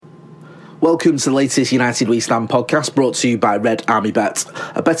Welcome to the latest United We Stand podcast, brought to you by Red Army Bet,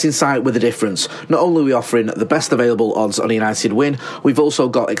 a betting site with a difference. Not only are we offering the best available odds on a United win, we've also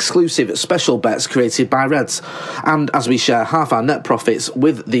got exclusive special bets created by Reds. And as we share half our net profits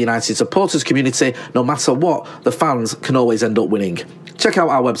with the United supporters community, no matter what, the fans can always end up winning. Check out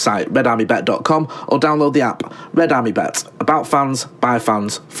our website, redarmybet.com, or download the app, Red Army Bet, about fans, by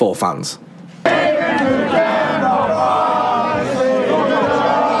fans, for fans.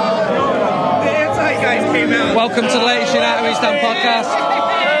 Welcome to the latest United We Stand podcast.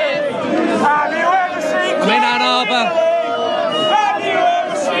 I'm in Ann Arbor. Have you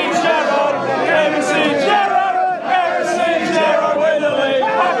ever seen Gerrard? Ever seen Gerrard? Ever seen Gerrard win the league?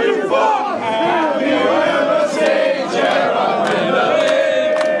 Have you fought? Have you ever seen Gerrard win the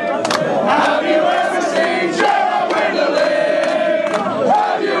league? Have you ever seen Gerrard win the league?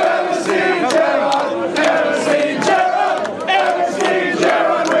 Have you ever seen Gerrard? Ever seen Gerrard? Ever seen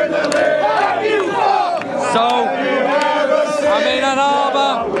Gerrard win the league? Have you fought? So, I'm in Ann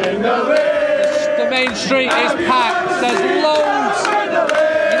Arbor. The main street is packed. There's loads.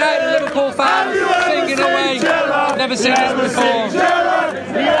 United and Liverpool fans singing away. I've never seen this before.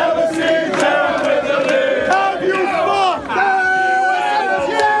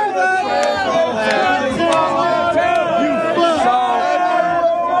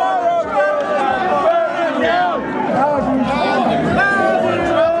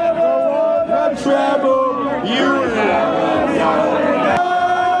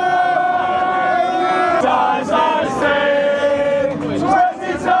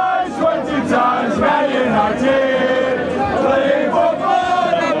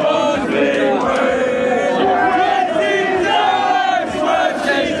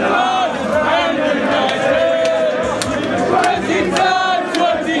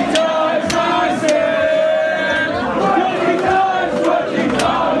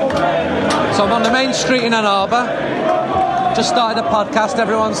 So I'm on the main street in Ann Arbor. Just started a podcast,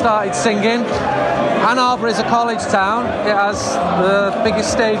 everyone started singing. Ann Arbor is a college town. It has the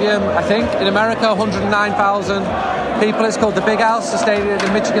biggest stadium, I think, in America, 109,000 people. It's called the Big House, the stadium, the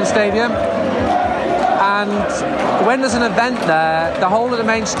Michigan Stadium. And when there's an event there, the whole of the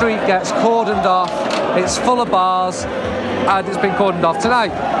main street gets cordoned off. It's full of bars, and it's been cordoned off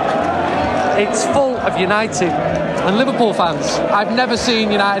tonight. It's full of United and Liverpool fans. I've never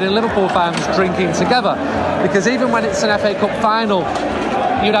seen United and Liverpool fans drinking together, because even when it's an FA Cup final,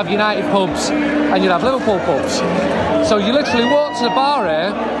 you'd have United pubs and you'd have Liverpool pubs. So you literally walk to the bar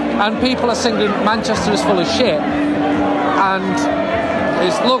here and people are singing Manchester is full of shit, and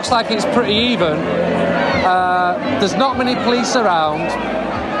it looks like it's pretty even. There's not many police around.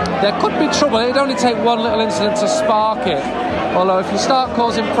 There could be trouble. It'd only take one little incident to spark it. Although if you start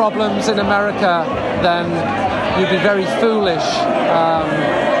causing problems in America, then you'd be very foolish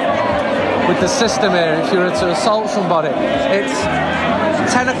with the system here if you were to assault somebody. It's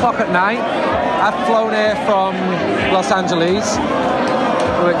 10 o'clock at night. I've flown here from Los Angeles,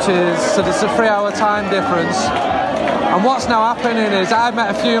 which is, so there's a 3-hour time difference. And what's now happening is I've met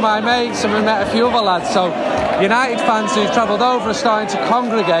a few of my mates and we've met a few other lads. So United fans who've travelled over are starting to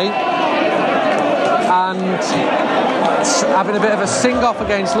congregate and having a bit of a sing-off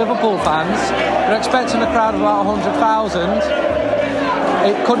against Liverpool fans. We're expecting a crowd of about 100,000.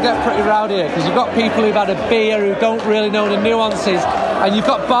 It could get pretty rowdy here because you've got people who've had a beer who don't really know the nuances, and you've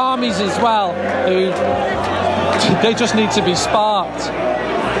got barmies as well who they just need to be sparked.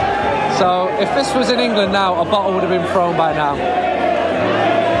 So if this was in England now, a bottle would have been thrown by now.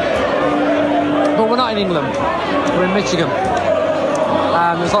 But we're not in England, we're in Michigan.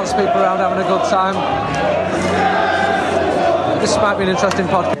 There's lots of people around having a good time. This might be an interesting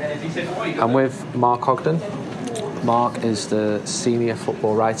podcast. I'm with Mark Ogden. Mark is the senior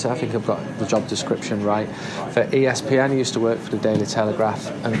football writer. I think I've got the job description right. For ESPN, he used to work for the Daily Telegraph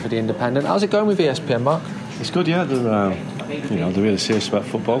and for the Independent. How's it going with ESPN, Mark? It's good, yeah. They're really serious about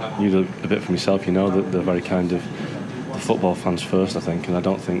football. You do a bit for myself, that they're very kind of the football fans first, I think, and I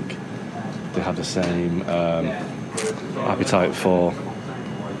don't think they have the same appetite for,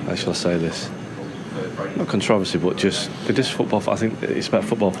 how shall I say this, not controversy, but just football. I think it's about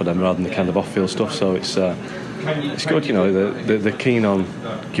football for them rather than the kind of off-field stuff. So it's good, They're keen on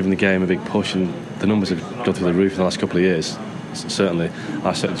giving the game a big push, and the numbers have gone through the roof in the last couple of years. Certainly,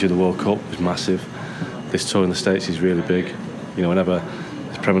 I said the World Cup was massive. This tour in the States is really big. Whenever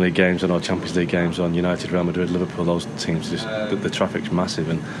there's Premier League games on or Champions League games on, United, Real Madrid, Liverpool, those teams, just the traffic's massive,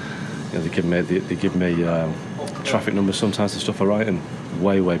 and they give me traffic numbers sometimes. The stuff I write, and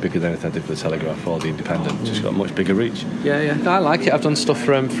way bigger than anything I did for the Telegraph or the Independent. Just got a much bigger reach. Yeah. No, I like it. I've done stuff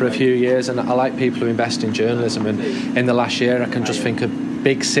for a few years, and I like people who invest in journalism. And in the last year, I can just think of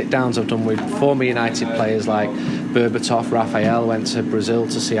big sit-downs I've done with former United players like Berbatov, Raphael went to Brazil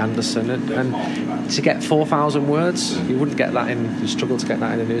to see Anderson, and to get 4,000 words, you wouldn't get that you struggle to get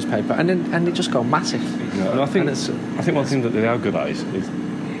that in a newspaper, and it just go massive. Yeah, no, I think one thing that they are good at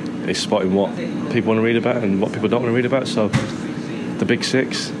is spotting what people want to read about and what people don't want to read about. So the big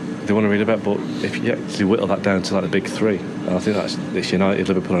six they want to read about, but if you actually whittle that down to like the big three, and I think it's United,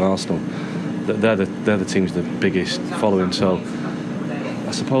 Liverpool and Arsenal, they're the teams with the biggest following. So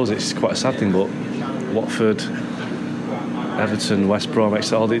I suppose it's quite a sad thing, but Watford, Everton, West Brom,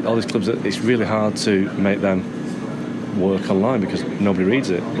 all these clubs, it's really hard to make them work online because nobody reads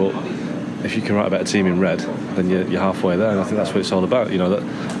it. But if you can write about a team in red, then you're halfway there, and I think that's what it's all about. You know, that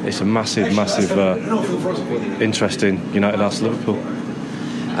it's a massive interest in United, Arsenal, Liverpool.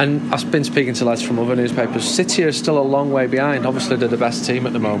 And I've been speaking to lads from other newspapers. City are still a long way behind. Obviously they're the best team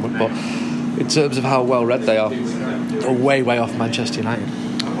at the moment, but in terms of how well read they are, they're way off Manchester United.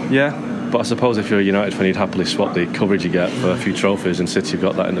 Yeah, but I suppose if you're a United fan, you'd happily swap the coverage you get for a few trophies, and City have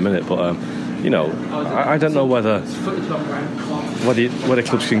got that in a minute. But I don't know whether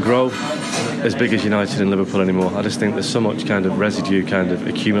clubs can grow as big as United and Liverpool anymore. I just think there's so much kind of residue, kind of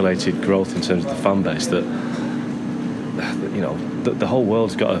accumulated growth in terms of the fan base that the whole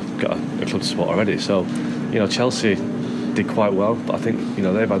world's got a club to support already. So Chelsea did quite well, but I think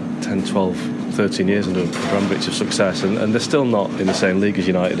they've had 10, 12, 13 years under Abramovich of success, and they're still not in the same league as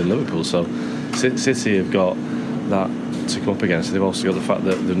United and Liverpool. So City have got that to come up against. They've also got the fact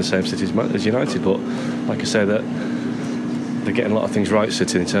that they're in the same city as United, but like I say, that they're getting a lot of things right,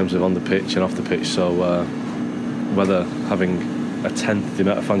 City, in terms of on the pitch and off the pitch. So whether having a tenth the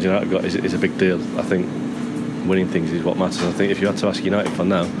amount of fans United got is a big deal. I think winning things is what matters. I think if you had to ask a United fan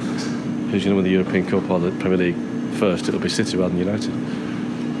now who's going to win the European Cup or the Premier League first, it'll be City rather than United.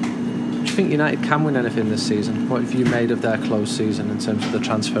 Do you think United can win anything this season? What have you made of their closed season in terms of the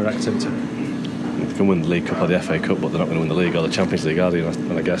transfer activity? They can win the League Cup or the FA Cup, but they're not going to win the League or the Champions League, are they?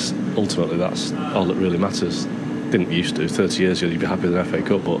 And I guess ultimately that's all that really matters. Didn't used to. 30 years ago you'd be happy with an FA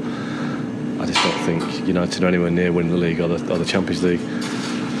Cup, but I just don't think United are anywhere near winning the League or the Champions League.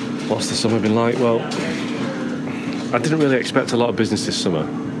 What's the summer been like? Well, I didn't really expect a lot of business this summer.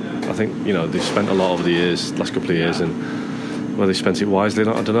 I think they've spent a lot over the last couple of years, and whether they spent it wisely or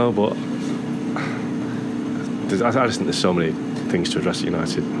not, I don't know. But I just think there's so many things to address at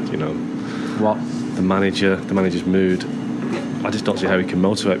United. What? The manager's mood. I just don't see how he can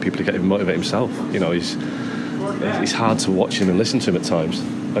motivate people to get him motivate himself. It's hard to watch him and listen to him at times,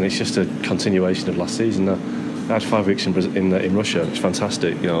 and it's just a continuation of last season. I had 5 weeks in Russia. It's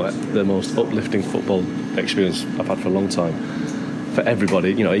fantastic. The most uplifting football experience I've had for a long time. For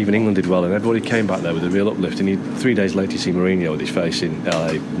everybody, even England did well, and everybody came back there with a real uplift. And 3 days later, you see Mourinho with his face in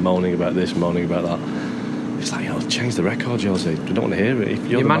LA, moaning about this, moaning about that. It's like, change the record, Jose. We don't want to hear it.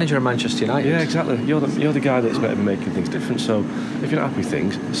 You're manager of Manchester United. Yeah, exactly. You're the guy that's better than making things different. So if you're not happy with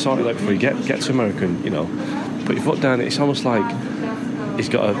things, sort it out before you get to America and put your foot down. It's almost like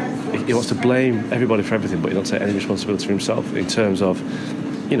he wants to blame everybody for everything, but he don't take any responsibility for himself in terms of,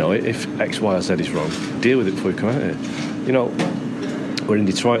 if X, Y or Z is wrong, deal with it before you come out here. We're in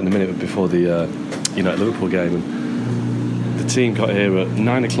Detroit in the minute before the United-Liverpool game, and the team got here at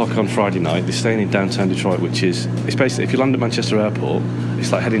 9 o'clock on Friday night. They're staying in downtown Detroit, it's basically, if you land at Manchester Airport,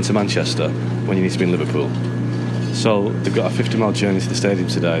 it's like heading to Manchester when you need to be in Liverpool. So they've got a 50-mile journey to the stadium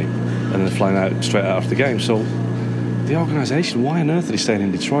today, and then they're flying out straight out after the game. So the organisation, why on earth are they staying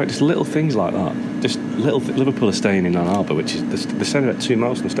in Detroit? Just little things like that. Just Liverpool are staying in Arbor, which is they're staying about 2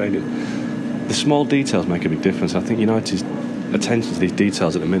 miles from the stadium. The small details make a big difference. I think United's attention to these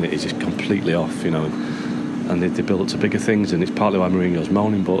details at the minute is just completely off, and they build up to bigger things, and it's partly why Mourinho's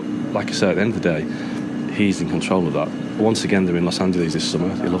moaning. But like I said, at the end of the day, he's in control of that. Once again, they're in Los Angeles this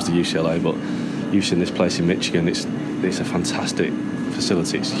summer. He loves the UCLA, but you've seen this place in Michigan. It's a fantastic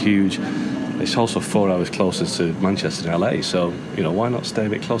facility. It's huge. It's also 4 hours closer to Manchester and LA, so why not stay a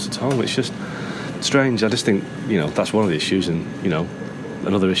bit closer to home? It's just strange. I just think that's one of the issues, and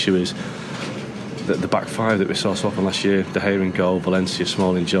another issue is the back five that we saw so often last year: De Gea in goal, Valencia,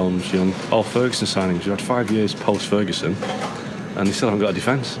 Smalling, Jones, Young, all Ferguson signings. We had 5 years post Ferguson, and they still haven't got a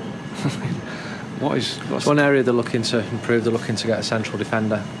defence. What's one area they're looking to improve? They're looking to get a central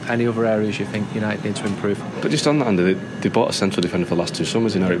defender. Any other areas you think United need to improve? But just on that, Andy, they bought a central defender for the last 2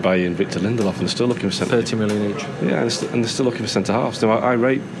 summers in Eric Bailly and Victor Lindelof, and they're still looking for centre. 30 million each. Yeah, and they're still looking for centre halves. Now, I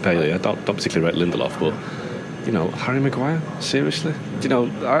rate Bailey. I don't particularly rate Lindelof, but Harry Maguire, seriously?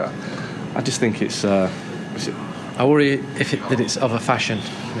 I just think it's. I worry that it's of a fashion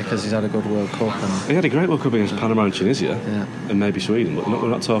because he's had a good World Cup. And he had a great World Cup against Panama and Tunisia, and maybe Sweden, but we're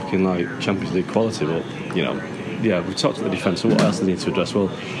not talking like Champions League quality. But we've talked about the defence, so what else do they need to address? Well,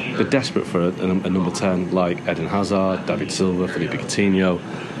 they're desperate for a number 10 like Eden Hazard, David Silva, Felipe Coutinho,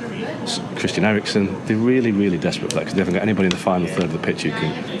 Christian Eriksen. They're really, really desperate for that because they haven't got anybody in the final third of the pitch who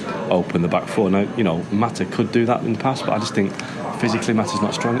can open the back four. Now, Mata could do that in the past, but I just think physically Mata's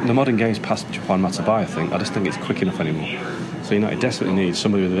not strong. The modern game's passed Juan Mata by, I think. I just think it's quick enough anymore. So United desperately need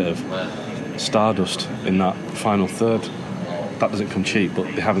somebody with a bit of stardust in that final third. That doesn't come cheap, but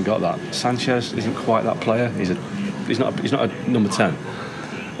they haven't got that. Sanchez isn't quite that player. He's not a number 10.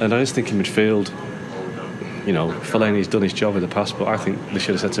 And I just think in midfield, Fellaini's done his job in the past, but I think they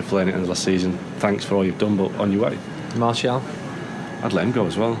should have said to Fellaini at the end of last season, thanks for all you've done, but on your way. Martial? I'd let him go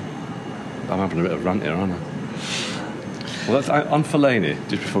as well. I'm having a bit of a rant here, aren't I? Well, on Fellaini,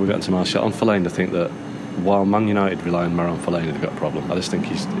 just before we get into Martial, on Fellaini, I think that while Man United rely on Marouane Fellaini, they've got a problem. I just think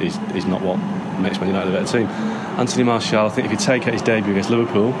he's not what makes Man United a better team. Anthony Martial, I think if you take out his debut against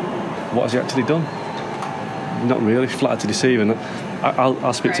Liverpool, what has he actually done? Not really, flattered to deceive. And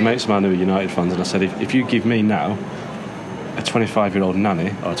I'll speak to mates of mine who are United fans, and I said, if you give me now a 25-year-old Nani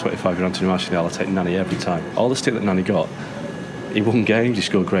or a 25-year-old Anthony Martial, I'll take Nani every time. All the stick that Nani got, he won games, he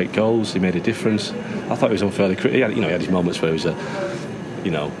scored great goals, he made a difference. I thought he was unfairly critical. He had his moments where he was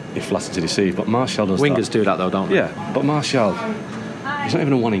he flattered to deceive, but Martial does Wingers do that though, don't they? Yeah, but Martial, he's not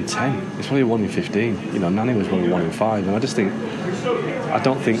even a 1 in 10. He's probably a 1 in 15. Nani was only 1 in 5, and I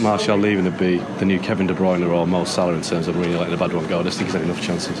don't think Martial leaving would be the new Kevin De Bruyne or Mo Salah in terms of Mourinho letting a bad one go. I just think he's had enough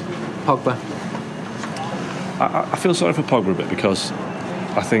chances. Pogba? I feel sorry for Pogba a bit because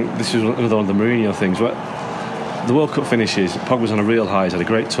I think this is another one of the Mourinho things where the World Cup finishes, Pogba's on a real high, he's had a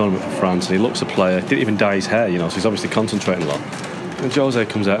great tournament for France and he looks a player, didn't even dye his hair, so he's obviously concentrating a lot. And Jose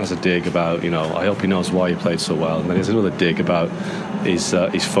comes out and has a dig about, I hope he knows why he played so well. And then there's another dig about his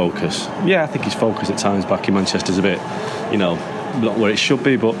focus. Yeah, I think his focus at times back in Manchester's a bit, not where it should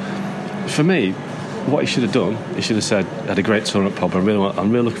be. But for me, what he should have done, he should have said, had a great tournament, Pogba.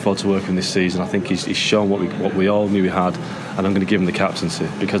 I'm really looking forward to working this season. I think he's shown what we all knew he had, and I'm going to give him the captaincy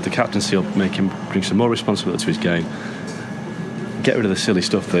because the captaincy will make him bring some more responsibility to his game. Get rid of the silly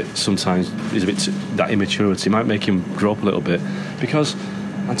stuff that sometimes is a bit that immaturity might make him grow up a little bit, because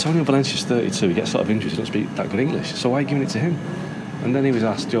Antonio Valencia's 32, he gets a lot of injuries, he doesn't speak that good English, so why are you giving it to him? And then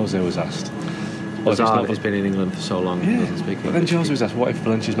Jose was asked, Hazard has been in England for so long, he doesn't speak English. But then Jose was asked, what if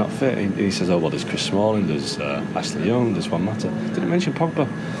Valencia's not fit? And he says, there's Chris Smalling, there's Ashley Young, there's Juan Mata. Didn't mention Pogba.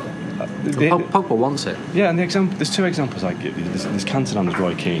 Pogba wants it. Yeah, and there's two examples I give you. There's Cantona and there's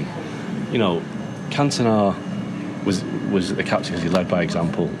Roy Keane. Cantona was the captain because he led by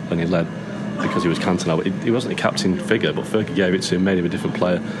example, and he led because he was Cantona. But he wasn't a captain figure, but Fergie gave it to him, made him a different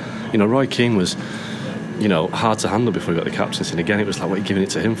player. Roy Keane was, hard to handle before he got the captaincy. And again, it was like, what are you giving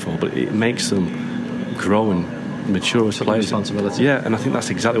it to him for? But it makes them grow and mature as players. Responsibility. Yeah, and I think that's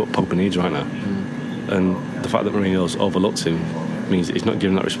exactly what Pogba needs right now. And the fact that Mourinho's overlooked him means that he's not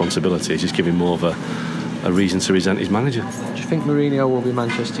giving that responsibility. He's just giving more of a reason to resent his manager. Do you think Mourinho will be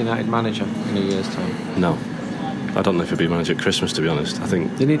Manchester United manager in a year's time? No. I don't know if he'll be manager at Christmas, to be honest. I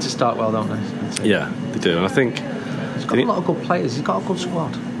think they need to start well, don't they? Yeah, they do. And I think he's got a lot of good players. He's got a good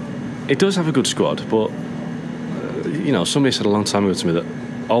squad. It does have a good squad, but somebody said a long time ago to me that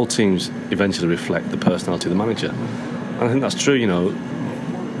all teams eventually reflect the personality of the manager, and I think that's true.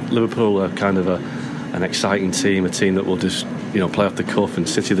 Liverpool are kind of an exciting team, a team that will just play off the cuff, and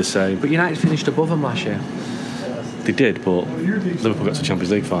City the same. But United finished above them last year. They did, but Liverpool got to the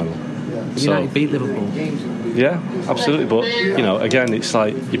Champions League final. United beat Liverpool. Yeah, absolutely. But again, it's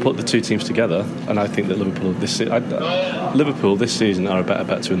like you put the two teams together, and I think that Liverpool this season are a better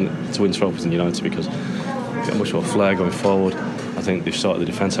bet to win trophies than United because they've got much more flair going forward. I think they've sorted the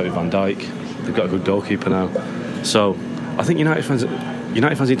defence out with Van Dijk. They've got a good goalkeeper now. So I think United fans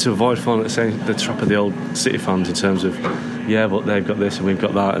need to avoid falling at the trap of the old City fans in terms of, but they've got this and we've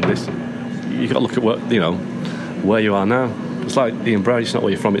got that and this. You've got to look at where you are now. It's like Ian Brown, it's not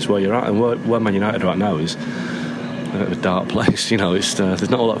where you're from, it's where you're at. And where Man United right now is a bit of a dark place. There's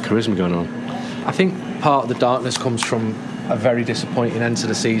not a lot of charisma going on. I think part of the darkness comes from a very disappointing end to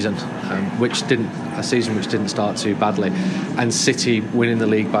the season, which didn't start too badly, and City winning the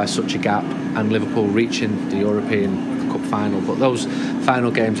league by such a gap, and Liverpool reaching the European Cup final. But those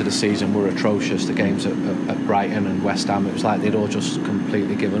final games of the season were atrocious. The games at Brighton and West Ham, it was like they'd all just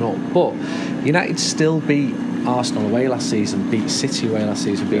completely given up. But United still beat Arsenal away last season, beat City away last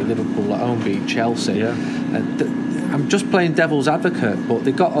season, beat Liverpool at home, beat Chelsea. Yeah. I'm just playing devil's advocate, but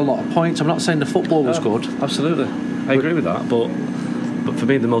they got a lot of points. I'm not saying the football was good. Absolutely, I agree with that. But for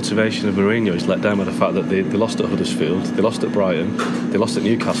me, the motivation of Mourinho is let down by the fact that they lost at Huddersfield, they lost at Brighton, they lost at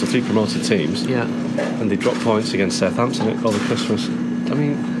Newcastle, 3 promoted teams. Yeah. And they dropped points against Southampton over Christmas. I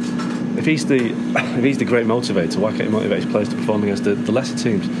mean, if he's the great motivator, why can't he motivate his players to perform against the lesser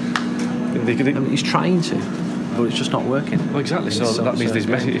teams? He's trying to, but it's just not working. Well, exactly. So that means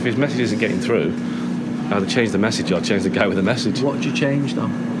if his message isn't getting through, either change the message or change the guy with the message. What do you change though?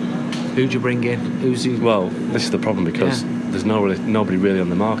 Who do you bring in? Who's he? Well, this is the problem because there's nobody really on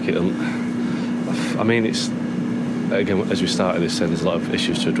the market. And I mean, it's again as we started this, saying there's a lot of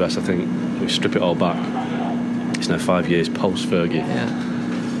issues to address. I think we strip it all back. It's now 5 years post Fergie.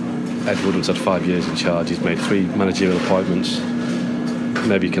 Yeah. Ed Woodward's had 5 years in charge. He's made 3 managerial appointments.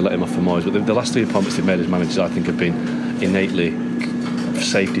 Maybe you can let him off for more, but the last 3 appointments they've made as managers, I think, have been innately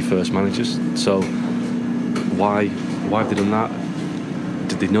safety-first managers. So why have they done that?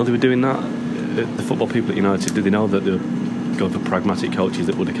 Did they know they were doing that? The football people at United, did they know that they were going for pragmatic coaches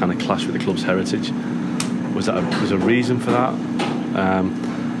that would have kind of clashed with the club's heritage? Was there a reason for that?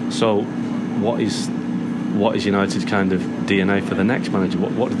 So what is United's kind of DNA for the next manager?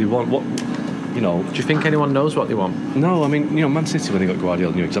 What do they want? Do you think anyone knows what they want? No, I mean, Man City, when they got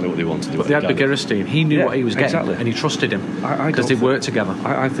Guardiola, knew exactly what they wanted. They had Bergerstein. He knew what he was getting, exactly. And he trusted him because they worked together.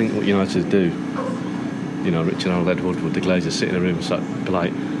 I think what United do, Richard Arnold, Ed Woodward, the Glazers sit in a room and be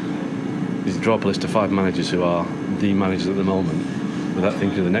like, draw up a list of 5 managers who are the managers at the moment, without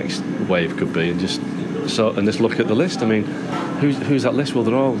thinking of the next wave could be, and just look at the list. I mean, who's that list? Well,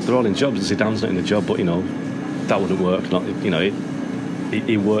 they're all in jobs. Zidane's not in the job, but that wouldn't work.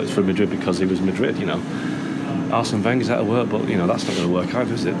 He worked for Madrid because he was Madrid. Arsene Wenger's out of work, but that's not going to work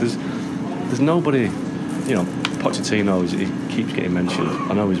either, is it? There's nobody. Pochettino, he keeps getting mentioned.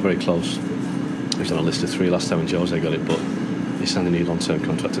 I know he's very close. He was on a list of 3 last time when Jose got it, but he's signed a new long-term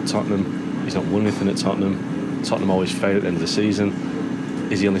contract at Tottenham. He's not won anything at Tottenham. Tottenham always fail at the end of the season.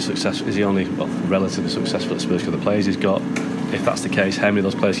 Is he only relatively successful at Spurs because of the players he's got? If that's the case, how many of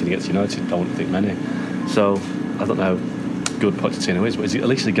those players can he get to United? I wouldn't think many. So I don't know how good Pochettino is, but is he at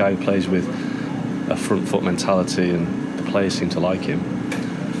least a guy who plays with a front foot mentality, and the players seem to like him.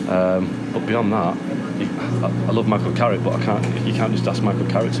 But beyond that, I love Michael Carrick, but you can't just ask Michael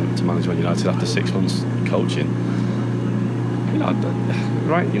Carrick to manage Man United after 6 months coaching.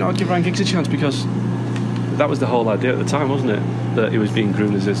 I'd give Ryan Giggs a chance, because that was the whole idea at the time, wasn't it? That he was being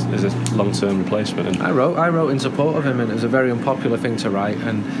groomed as a long-term replacement. And I wrote in support of him, and it was a very unpopular thing to write.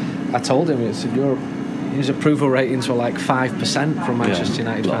 And I told him, his approval ratings were like 5% from Manchester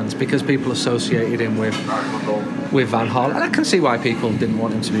United fans, because people associated him with Van Gaal. And I can see why people didn't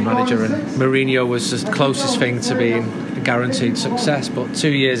want him to be manager. And Mourinho was the closest thing to being a guaranteed success. But 2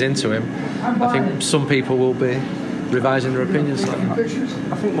 years into him, I think some people will be revising their opinions slightly.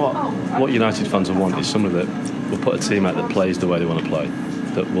 I think what United fans will want is somebody that will put a team out that plays the way they want to play.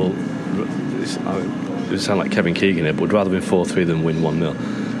 That will. It sound like Kevin Keegan here, but would rather win 4-3 than win 1-0.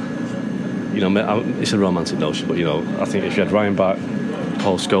 It's a romantic notion, but I think if you had Ryan back,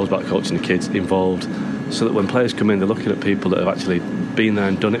 Paul Scholes back coaching the kids, involved, so that when players come in, they're looking at people that have actually been there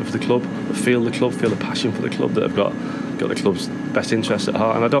and done it for the club, that feel the passion for the club, that have got the club's best interests at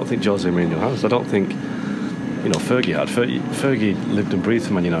heart. And I don't think Jose Mourinho has. I don't think Fergie had. Fergie lived and breathed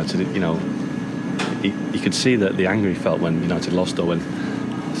for Man United. You could see that the anger he felt when United lost or when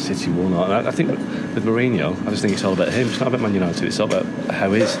City won. And I think with Mourinho, I just think it's all about him. It's not about Man United. It's all about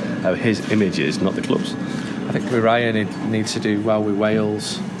how his image is, not the club's. I think with Ryan, he needs to do well with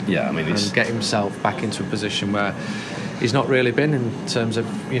Wales. Yeah, I mean, and get himself back into a position where he's not really been, in terms of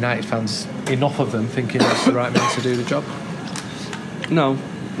United fans, enough of them thinking that's the right man to do the job. No,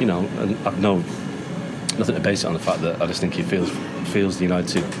 and I've nothing to base it on the fact that I just think he feels the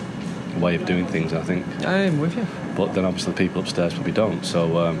United way of doing things. I think I'm with you. But then obviously the people upstairs probably don't.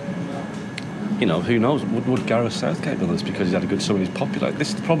 So who knows? Would Gareth Southgate do this because he's had a good summer and he's popular? This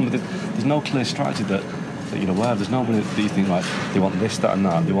is the problem. There's no clear strategy that you're aware of. There's nobody that you think, right, they want this, that and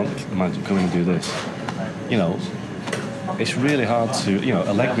that. They want the manager to come in and do this. It's really hard to.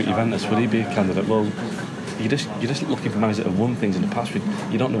 Allegri at Juventus, would he be a candidate? Well, you're just looking for managers that have won things in the past.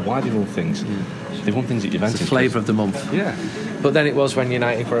 You don't know why they've won things. They've won things at Juventus. It's the flavour of the month. Yeah. But then it was when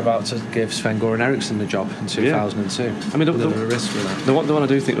United were about to give Sven-Göran Eriksson the job in 2002. Yeah. I mean, there was a risk with that. The one I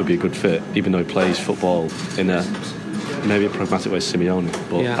do think would be a good fit, even though he plays football in maybe a pragmatic way, Simeone.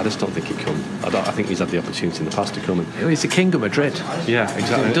 But I just don't think he'd come. I think he's had the opportunity in the past to come. He's the king of Madrid. Yeah,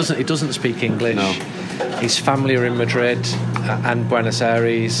 exactly. He doesn't speak English. No. His family are in Madrid and Buenos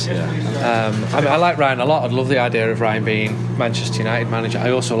Aires. Yeah. I like Ryan a lot. I'd love the idea of Ryan being Manchester United manager.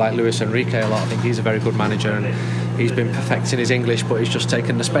 I also like Luis Enrique a lot. I think he's a very good manager, and he's been perfecting his English, but he's just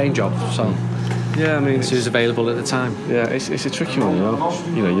taken the Spain job. So yeah, I mean, he was available at the time. Yeah, it's a tricky one.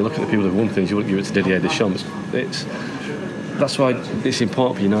 You look at the people who've won things. You wouldn't give it to Didier Deschamps. That's why it's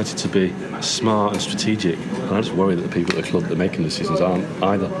important for United to be smart and strategic. And I just worry that the people at the club that are making decisions aren't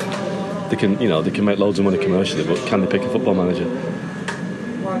either. they can make loads of money commercially, but can they pick a football manager?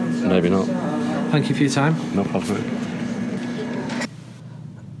 Maybe not. Thank you for your time. No problem.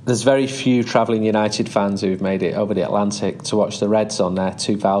 There's very few travelling United fans who've made it over the Atlantic to watch the Reds on their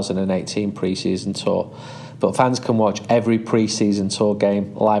 2018 pre-season tour. But fans can watch every pre-season tour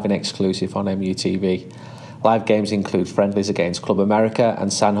game live and exclusive on MUTV. Live games include friendlies against Club America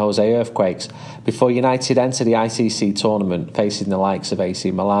and San Jose Earthquakes before United enter the ICC tournament facing the likes of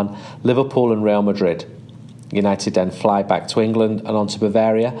AC Milan, Liverpool and Real Madrid. United then fly back to England and on to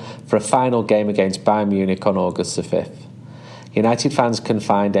Bavaria for a final game against Bayern Munich on August the 5th. United fans can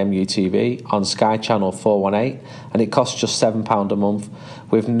find MUTV on Sky Channel 418 and it costs just £7 a month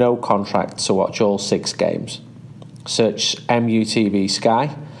with no contract to watch all 6 games. Search MUTV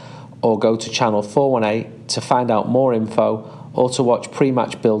Sky or go to Channel 418 to find out more info or to watch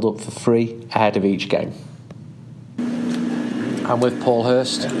pre-match build-up for free ahead of each game. I'm with Paul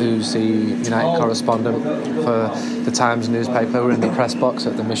Hurst, who's the United correspondent for the Times newspaper. We're in the press box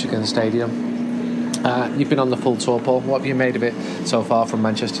at the Michigan Stadium. You've been on the full tour, Paul. What have you made of it so far from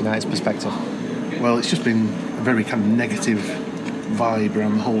Manchester United's perspective? Well, it's just been a very kind of negative vibe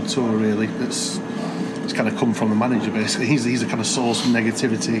around the whole tour, really. It's kind of come from the manager, basically. He's a kind of source of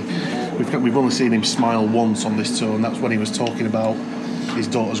negativity. We've only seen him smile once on this tour, and that's when he was talking about his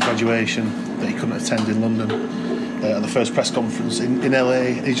daughter's graduation that he couldn't attend in London at the first press conference in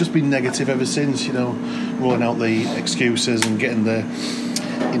LA. He's just been negative ever since, rolling out the excuses and getting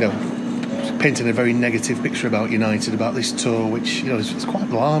painting a very negative picture about United, about this tour, which is quite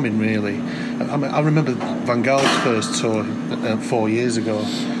alarming, really. I remember Van Gaal's first tour 4 years ago.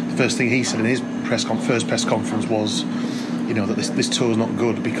 The first thing he said in his first press conference was, that this tour is not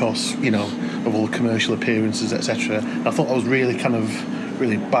good because of all the commercial appearances, etc. I thought that was really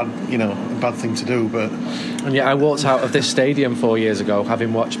bad, a bad thing to do. And yet I walked out of this stadium 4 years ago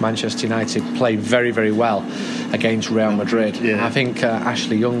having watched Manchester United play very, very well against Real Madrid. Yeah. I think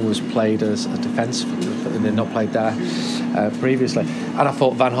Ashley Young was played as a defence, and they'd not played there previously. And I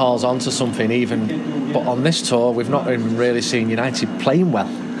thought Van Gaal's onto something even. But on this tour, we've not even really seen United playing well.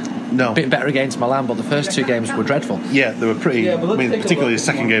 No. A bit better against Milan, but the first 2 games were dreadful. Yeah, they were pretty. Particularly the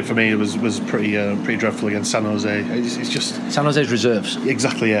second game for me was pretty dreadful against San Jose. It's just San Jose's reserves.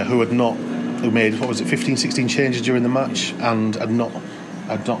 Exactly, yeah. Who made 15, 16 changes during the match and had not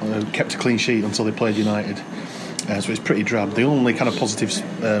kept a clean sheet until they played United. So it's pretty drab. The only kind of positive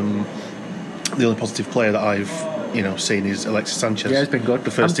player that I've seen is Alexis Sanchez. Yeah, he's been good.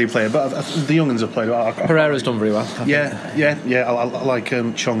 The first team player, but the young ones have played well. Pereira's done very well. I like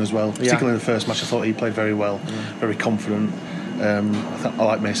Chong as well. Particularly in the first match, I thought he played very well, very confident. I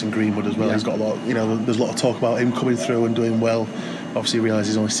like Mason Greenwood as well. Yeah. He's got a lot. There's a lot of talk about him coming through and doing well. Obviously, you realise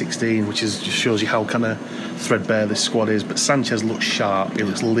he's only 16, which just shows you how kind of threadbare this squad is. But Sanchez looks sharp. He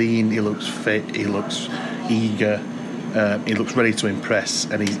looks lean. He looks fit. He looks eager. He looks ready to impress,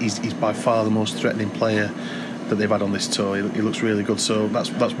 and he's by far the most threatening player that they've had on this tour. He looks really good. So that's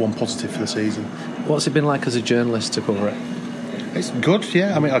one positive for the season. What's it been like as a journalist to cover it? It's good,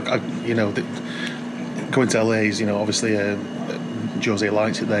 yeah. I mean, going to LA is, obviously Jose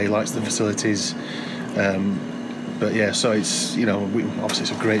likes it there. He likes the facilities. But yeah, so it's obviously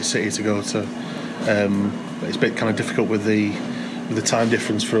it's a great city to go to. But it's a bit kind of difficult with the time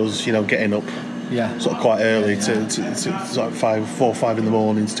difference for us. Getting up sort of quite early to sort of 4 or 5 in the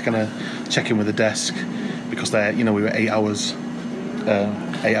mornings to kind of check in with the desk because there we were 8 hours,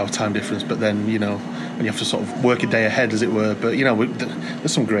 8 hour time difference. But then when you have to sort of work a day ahead, as it were. But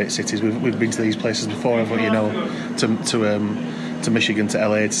there's some great cities. We've been to these places before, to Michigan, to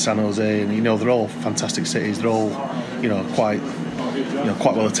LA, to San Jose, and they're all fantastic cities. They're all quite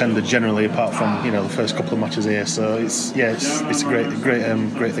well attended generally, apart from the first couple of matches here. So it's a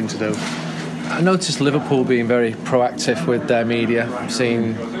great thing to do. I noticed Liverpool being very proactive with their media. I've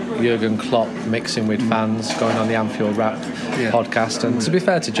seen Jurgen Klopp mixing with fans, going on the Anfield Wrap podcast. And to be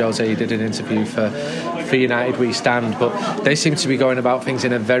fair to Jose, he did an interview for United We Stand, but they seem to be going about things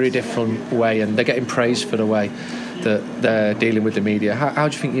in a very different way, and they're getting praised for the way that they're dealing with the media. How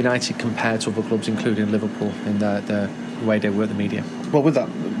do you think United compare to other clubs, including Liverpool, in the way they work the media? Well, with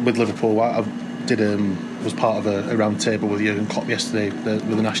Liverpool, I was part of a round table with Jurgen Klopp yesterday with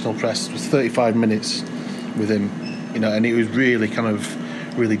the national press. It was 35 minutes with him, and it was really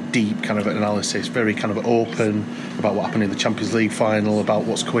deep kind of analysis, very kind of open about what happened in the Champions League final, about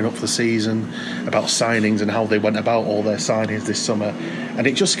what's coming up for the season, about signings and how they went about all their signings this summer. And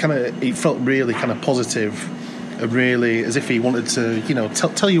it just it felt really kind of positive really, as if he wanted to,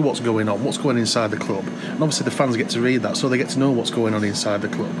 tell you what's going on inside the club. And obviously the fans get to read that, so they get to know what's going on inside the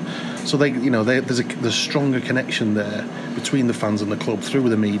club. So there's a stronger connection there between the fans and the club through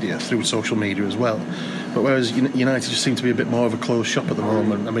the media, through social media as well. But whereas United just seem to be a bit more of a closed shop at the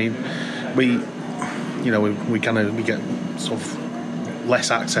moment. I mean, we get sort of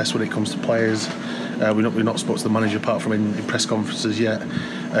less access when it comes to players. We're not spoke to the manager apart from in press conferences yet,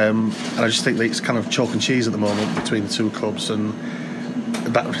 and I just think that it's kind of chalk and cheese at the moment between the two clubs, and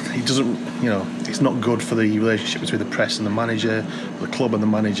that it doesn't, it's not good for the relationship between the press and the manager, the club and the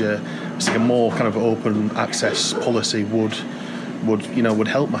manager. It's like a more kind of open access policy would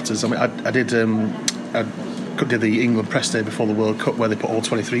help matters. I mean, I did the England press day before the World Cup where they put all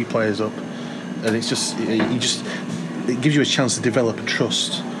 23 players up, and it's just it gives you a chance to develop a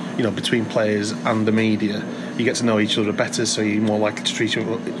trust. Between players and the media, you get to know each other better, so you're more likely to treat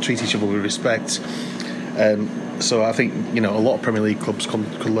each other with respect. So I think a lot of Premier League clubs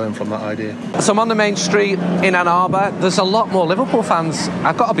could learn from that idea. So I'm on the main street in Ann Arbor. There's a lot more Liverpool fans.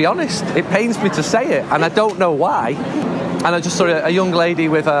 I've got to be honest, it pains me to say it, and I don't know why. And I just saw a young lady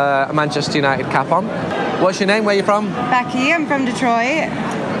with a Manchester United cap on. What's your name? Where are you from? Becky, I'm from Detroit.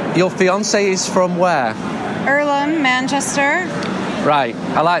 Your fiance is from where? Earlham, Manchester. Right,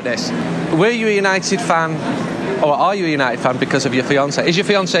 I like this. Were you a United fan, or are you a United fan because of your fiancé? Is your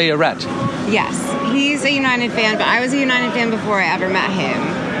fiancé a Red? Yes, he's a United fan, but I was a United fan before I ever met him.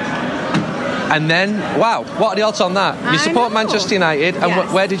 And then, wow, what are the odds on that? You support Manchester United, and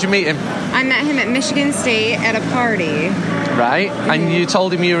yes. Where did you meet him? I met him at Michigan State at a party. Right, and you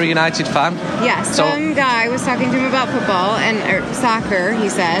told him you were a United fan? Yes, some guy was talking to him about football, or soccer, he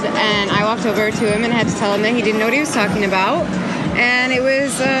said, and I walked over to him and had to tell him that he didn't know what he was talking about. And it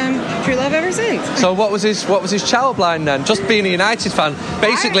was true love ever since. So what was his child line then? Just being a United fan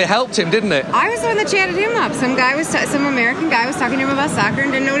basically helped him, didn't it? I was the one that chatted him up. Some American guy was talking to him about soccer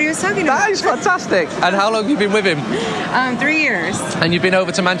and didn't know what he was talking about. That is fantastic. And how long have you been with him? 3 years. And you've been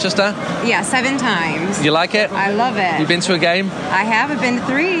over to Manchester? Yeah, 7 times. You like it? I love it. You've been to a game? I have. I've been to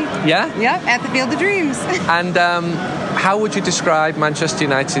 3. Yeah? Yep, at the Field of Dreams. And how would you describe Manchester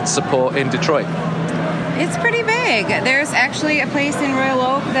United's support in Detroit? It's pretty big. There's actually a place in Royal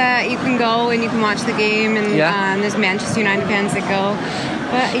Oak that you can go and you can watch the game, and there's Manchester United fans that go.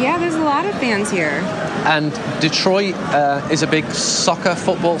 But yeah, there's a lot of fans here. And Detroit is a big soccer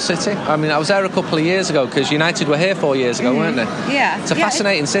football city. I mean, I was there a couple of years ago because United were here 4 years ago, weren't they? Yeah. It's a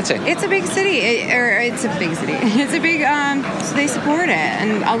fascinating city. It's a big city. It's a big city. It's a big, so they support it.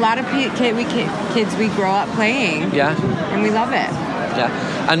 And a lot of kids we grow up playing. Yeah. And we love it. Yeah.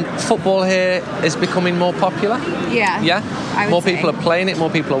 And football here is becoming more popular? Yeah. Yeah? More people are playing it, more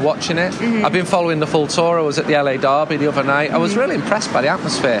people are watching it. Mm-hmm. I've been following the full tour. I was at the LA Derby the other night. I was really impressed by the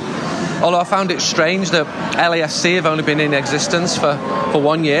atmosphere. Although I found it strange that LAFC have only been in existence for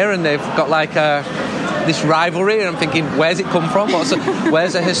 1 year and they've got like this rivalry, and I'm thinking, where's it come from?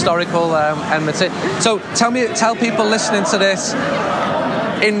 Where's the historical enmity? So tell people listening to this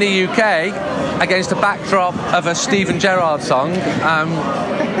in the UK, against the backdrop of a Steven Gerrard song,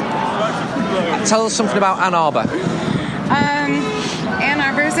 tell us something about Ann Arbor. Ann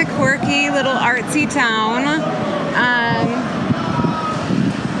Arbor is a quirky little artsy town.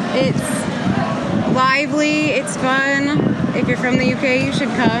 It's lively, it's fun. If you're from the UK, you should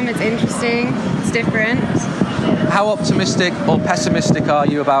come. It's interesting, it's different. How optimistic or pessimistic are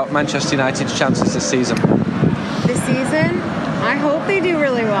you about Manchester United's chances this season? This season? I hope they do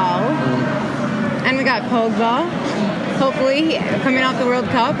really well. And we got Pogba. Hopefully, coming off the World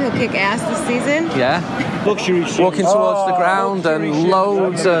Cup, he'll kick ass this season. Yeah. Walking towards the ground and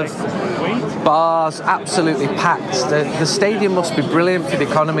loads of bars, absolutely packed. The stadium must be brilliant for the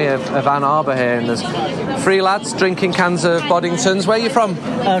economy of Ann Arbor here. And there's 3 lads drinking cans of Boddingtons. Where are you from?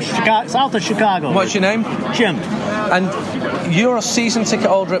 Chicago, south of Chicago. What's your name? Jim. And you're a season ticket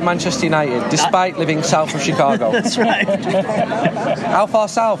holder at Manchester United, despite living south of Chicago. That's right. How far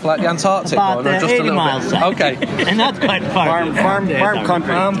south? Like the Antarctic? About or just 80 miles south. Okay. And that's quite far. Farm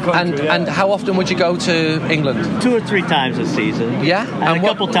country. And how often would you go to England? 2 or 3 times a season. Yeah? And a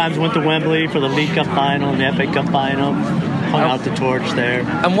couple times went to Wembley for the League Cup final and the FA Cup final. Hung out the torch there.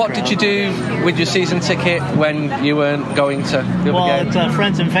 And what did you do with your season ticket when you weren't going to the other game? Well, it's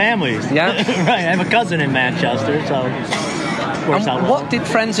friends and families. Yeah? Right. I have a cousin in Manchester, so works out well. What did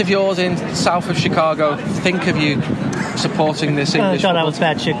friends of yours in south of Chicago think of you supporting this English? I thought I was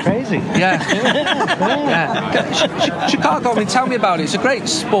batshit crazy. Yeah. Yeah. Chicago, I mean, tell me about it. It's a great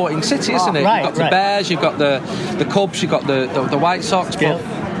sporting city, isn't it? Right, you've got the Bears, you've got the Cubs, you've got the White Sox. Yeah.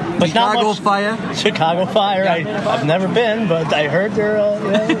 But not Chicago much. Fire. Chicago Fire. I've never been, but I heard they're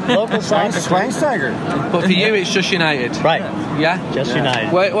local soccer. Schweinsteiger. But for you, it's just United. Right. Yeah? Just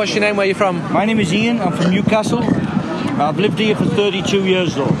United. What's your name? Where are you from? My name is Ian. I'm from Newcastle. I've lived here for 32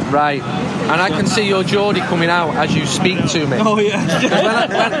 years though. Right. And I can see your Geordie coming out as you speak to me. Oh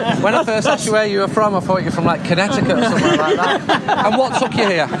yeah. When I first asked you where you were from, I thought you were from like Connecticut or somewhere like that. And what took you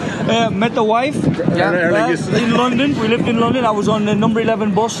here? Met the wife. In London. We lived in London. I was on the number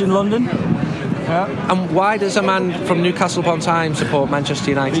 11 bus in London. Yeah. And why does a man from Newcastle upon Tyne support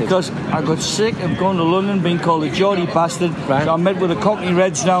Manchester United? Because I got sick of going to London, being called a Geordie bastard. Right. So I met with the Cockney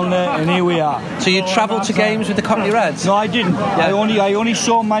Reds down there, and here we are. So you travelled to games with the Cockney Reds? No, I didn't. I only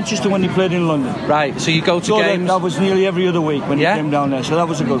saw Manchester when they played in London. Right. So you go to games. That was nearly every other week when he came down there. So that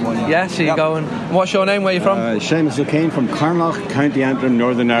was a good one. Yeah. So you go and what's your name? Where are you from? Seamus O'Kane from Carnoch, County Antrim,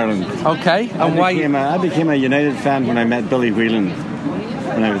 Northern Ireland. Okay. And why? I became a United fan when I met Billy Whelan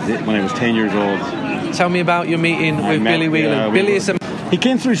when I was 10 years old. Tell me about your meeting with Billy Whelan. Billy is he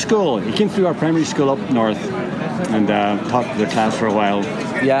came through school. He came through our primary school up north and taught the class for a while.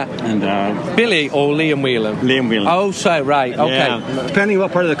 Yeah. And Billy or Liam Whelan? Liam Whelan. Oh, so right. Okay. Yeah. Depending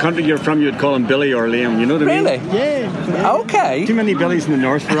what part of the country you're from, you'd call him Billy or Liam. You know what I mean? Really? Yeah. Okay. Too many Billys in the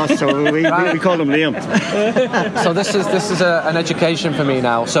north for us, so we called him Liam. So this is an education for me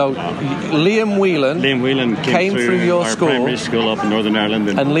now. So Liam Whelan came through your our school, primary school up in Northern Ireland,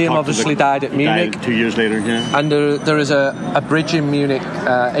 and Liam obviously died at Munich. Died 2 years later. Yeah. And there is a bridge in Munich,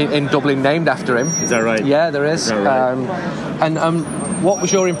 in Dublin, named after him. Is that right? Yeah, there is. Is that right? What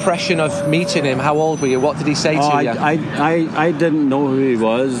was your impression of meeting him? How old were you? What did he say to you? I didn't know who he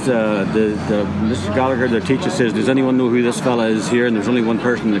was. The Mr. Gallagher, the teacher, says, "Does anyone know who this fella is here?" And there's only one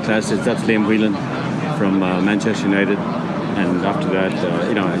person in the class. That's Liam Whelan from Manchester United. And after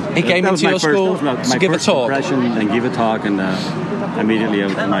that, he came into your school to give a talk. And give a talk, and immediately I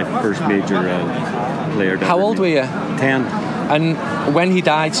was my first major player. How old were you? 10. And when he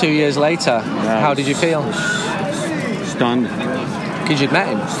died 2 years later, how did you feel? Stunned. Because you'd met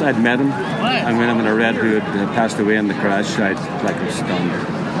him? I'd met him. I met him in a red who had passed away in the crash. I was stunned.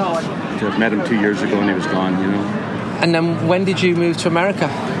 To have met him 2 years ago and he was gone, And then when did you move to America?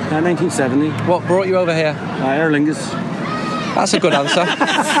 1970. What brought you over here? Aer Lingus. That's a good answer.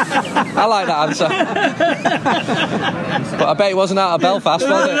 I like that answer. But I bet it wasn't out of Belfast,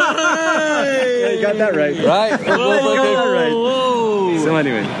 was it? Yeah, you got that right. Right? You got that right. So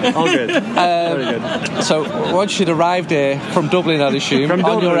anyway, all good. Very good. So once you'd arrived here from Dublin, I'd assume,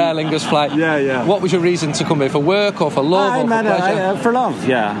 on your Aer Lingus flight. Yeah. What was your reason to come here? For work or for love or for pleasure? For love,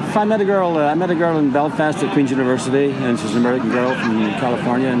 yeah. I met a girl in Belfast at Queen's University, and she's an American girl from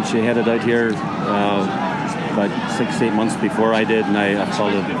California, and she headed out here about 6-8 months before I did, and I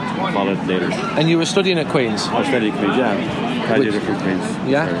followed later. And you were studying at Queen's? I was studying at Queen's, yeah. Graduated from Queen's.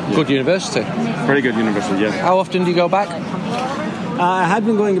 Yeah? Good university? Pretty good university, yeah. How often do you go back? I had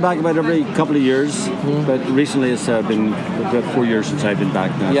been going back about every couple of years, but recently it's been about 4 years since I've been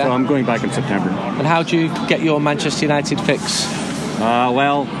back now. Yeah. So I'm going back in September. And how do you get your Manchester United fix?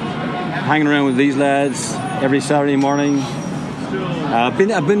 Well, hanging around with these lads every Saturday morning. I've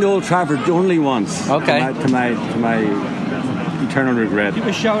been to Old Trafford only once. Okay. To my eternal regret. Give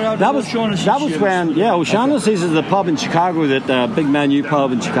a shout out that was when O'Shaughnessy's is the pub in Chicago, that big Man U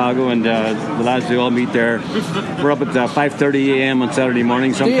pub in Chicago, and the lads, they all meet there. We're up at 5:30 a.m. on Saturday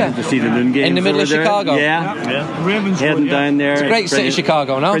morning sometimes to see the noon games in the middle of there. Chicago. Yeah. Ravenswood, heading down there. It's a great city,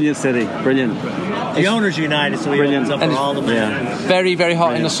 Chicago, no? Brilliant city, brilliant. The owner's United, so he opens up for all the men. Yeah. Very, very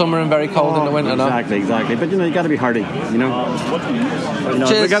hot in the summer and very cold in the winter, no? Exactly. But you got to be hardy,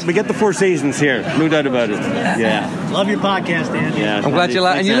 Cheers. We get the 4 seasons here, no doubt about it. Yeah. Love your podcast, Dan. Yeah. I'm glad you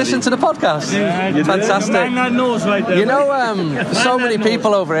like, and you listen to the podcast. Fantastic. That knows right there. So many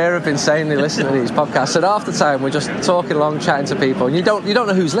people over here have been saying they listen to these podcasts, and half the time we're just talking along, chatting to people, and you don't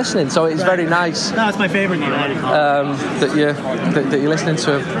know who's listening. So it's very nice. No, it's my favorite United that you're listening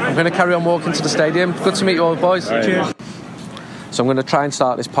to him. I'm going to carry on walking to the stadium. Good to meet you all, boys. Right. Cheers. So I'm going to try and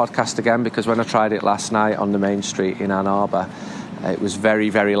start this podcast again, because when I tried it last night on the main street in Ann Arbor, it was very,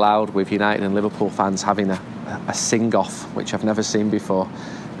 very loud with United and Liverpool fans having a sing-off, which I've never seen before.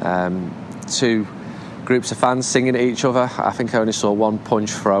 2 groups of fans singing at each other. I think I only saw one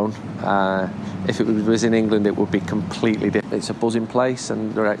punch thrown. If it was in England, it would be completely different. It's a buzzing place,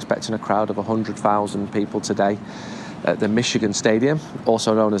 and they're expecting a crowd of 100,000 people today at the Michigan Stadium,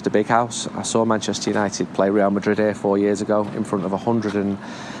 also known as the Big House. I saw Manchester United play Real Madrid here 4 years ago in front of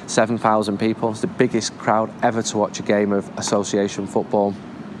 107,000 people. It's the biggest crowd ever to watch a game of association football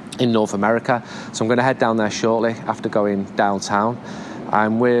in North America. So I'm going to head down there shortly after going downtown.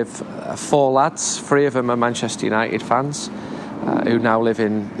 I'm with 4 lads. 3 of them are Manchester United fans. who now live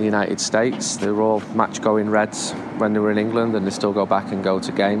in the United States. They were all match-going Reds when they were in England, and they still go back and go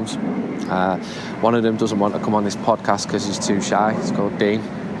to games. One of them doesn't want to come on this podcast because he's too shy. It's called Dean.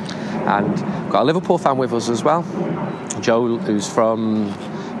 And we've got a Liverpool fan with us as well, Joe, who's from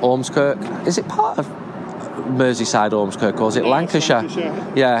Ormskirk. Is it part of Merseyside, Ormskirk, or is it Lancashire?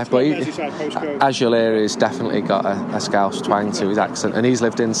 Yeah, but as you'll hear, he's definitely got a Scouse twang to his accent, and he's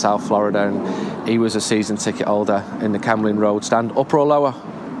lived in South Florida, and he was a season ticket holder in the Camlin Road stand. Upper or lower?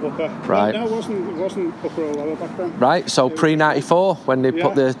 Upper. Right. No, it wasn't upper or lower back then. Right, so pre-94, when they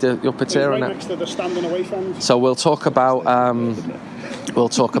put the upper tier on it. Next to the standing away fans. So we'll talk about a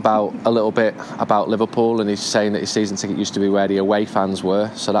little bit about Liverpool, and he's saying that his season ticket used to be where the away fans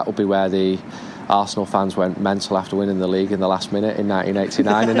were, so that will be where the Arsenal fans went mental after winning the league in the last minute in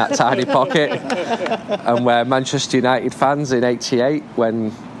 1989 in that tiny pocket, and where Manchester United fans in 88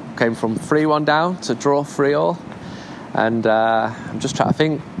 when came from 3-1 down to draw 3-3, and I'm just trying to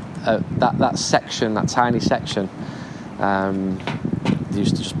think that section, that tiny section, they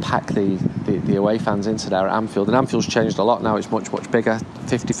used to just pack the away fans into there at Anfield, and Anfield's changed a lot now. It's much bigger,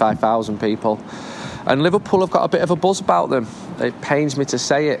 55,000 people, and Liverpool have got a bit of a buzz about them. It pains me to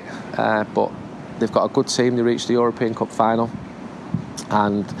say it, but they've got a good team. They reached the European Cup final,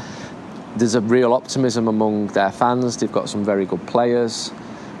 and there's a real optimism among their fans. They've got some very good players,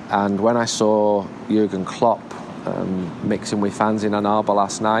 and when I saw Jurgen Klopp mixing with fans in Ann Arbor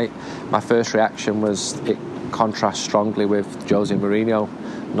last night, my first reaction was it contrasts strongly with Jose Mourinho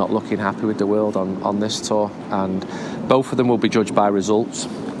not looking happy with the world on this tour, and both of them will be judged by results,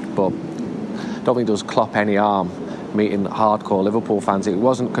 but I don't think it does Klopp any harm meeting hardcore Liverpool fans. It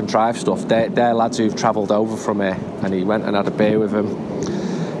wasn't contrived stuff. They're lads who've travelled over from here, and he went and had a beer with them.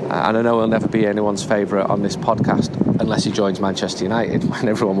 And I know he'll never be anyone's favourite on this podcast unless he joins Manchester United, when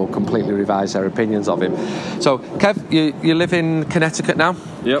everyone will completely revise their opinions of him. So, Kev, you live in Connecticut now?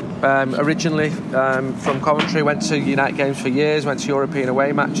 Yep. Originally from Coventry, went to United games for years, went to European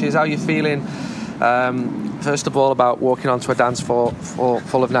away matches. How are you feeling, first of all, about walking onto a dance floor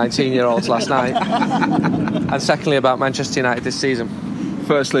full of 19-year-olds last night? And secondly, about Manchester United this season?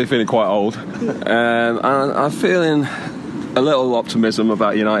 Firstly, feeling quite old. And I'm feeling a little optimism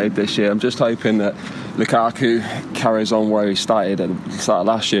about United this year. I'm just hoping that Lukaku carries on where he started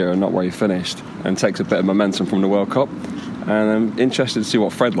last year and not where he finished, and takes a bit of momentum from the World Cup. And I'm interested to see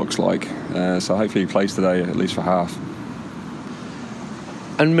what Fred looks like. So hopefully he plays today, at least for half.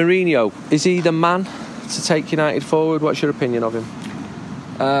 And Mourinho, is he the man to take United forward? What's your opinion of him?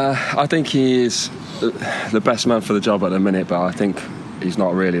 I think he is the best man for the job at the minute, but I think he's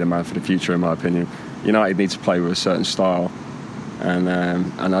not really the man for the future, in my opinion. United need to play with a certain style, and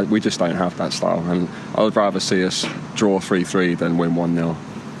we just don't have that style, and I would rather see us draw 3-3 than win 1-0.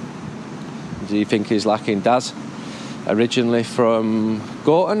 Do you think he's lacking? Daz, originally from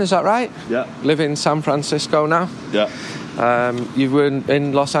Gorton, is that right? Yeah. Live in San Francisco now? Yeah. You were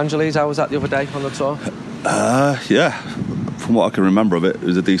in Los Angeles. How was that the other day on the tour? Yeah. From what I can remember of it, it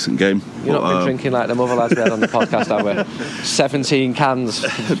was a decent game. You've not been drinking like the other lads we had on the podcast, have we? 17 cans.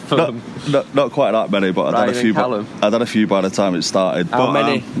 Not quite that many, but I'd had a few by the time it started. How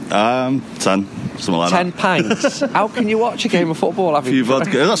many? 10, something like 10 that. 10 pints? How can you watch a game of football? A few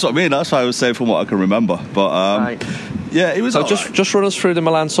vodka. That's what I mean. That's why I was saying from what I can remember. But right. Yeah, it was. So just run us through the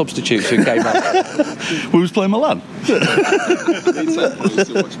Milan substitutes who came out. We was playing Milan.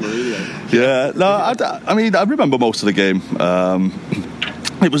 Yeah, no, I mean, I remember most of the game.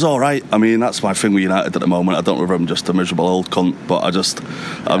 It was all right. I mean, that's my thing with United at the moment. I don't know if I'm just a miserable old cunt, but I'm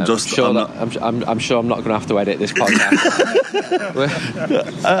sure I'm not going to have to edit this podcast.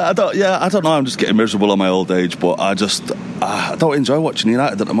 I don't know. I'm just getting miserable on my old age, but I don't enjoy watching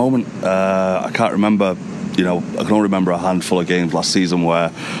United at the moment. I can't remember. I can only remember a handful of games last season where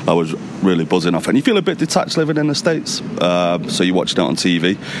I was really buzzing off. And you feel a bit detached living in the States. So you're watching it on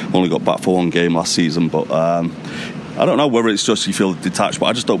TV. Only got back for one game last season, but I don't know whether it's just you feel detached,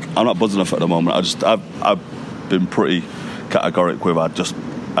 but I'm not buzzing off at the moment. I've been pretty categoric with I just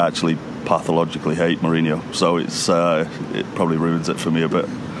actually pathologically hate Mourinho. So it probably ruins it for me a bit.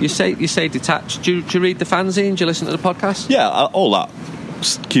 You say detached. Do you read the fanzine? Do you listen to the podcast? Yeah, all that.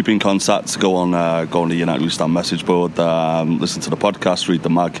 Keep in contact, go on the United We Stand message board, listen to the podcast, read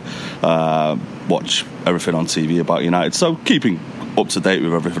the mag, watch everything on TV about United. So keeping up to date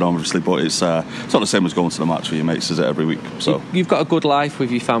with everything, obviously, but it's not the same as going to the match with your mates, is it, every week? So you've got a good life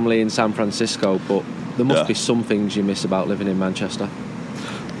with your family in San Francisco, but there must be some things you miss about living in Manchester.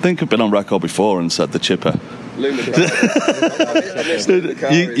 I think I've been on record before and said the chipper You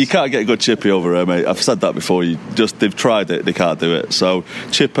can't get a good chippy over here, mate. I've said that before. They've tried it, they can't do it. So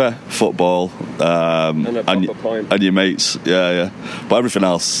chipper, football, and your mates, yeah. But everything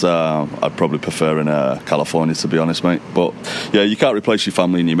else, I'd probably prefer in California, to be honest, mate. But yeah, you can't replace your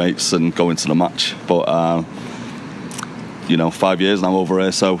family and your mates and go into the match. But 5 years now over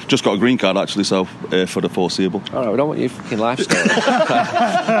here, so just got a green card actually, so for the foreseeable. All right, we don't want your fucking lifestyle.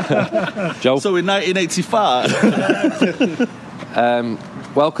 Joe. So in 1985.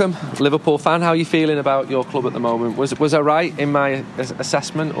 Welcome, Liverpool fan. How are you feeling about your club at the moment? Was I right in my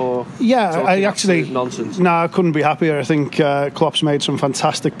assessment, or I actually nonsense? No, I couldn't be happier. I think Klopp's made some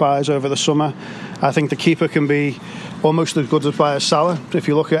fantastic buys over the summer. I think the keeper can be almost as good as buy as Salah. If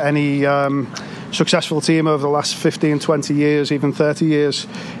you look at any successful team over the last 15, 20 years, even 30 years,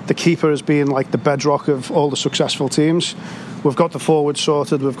 the keeper has been like the bedrock of all the successful teams. We've got the forward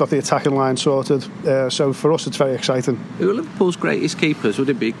sorted, we've got the attacking line sorted, so for us it's very exciting. Who are Liverpool's greatest keepers? Would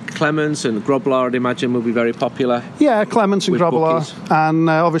it be Clements and Grobler? I'd imagine will be very popular. Yeah, Clements and Grobler, and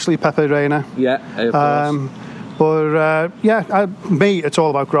obviously Pepe Reina. Yeah, of course. But me, it's all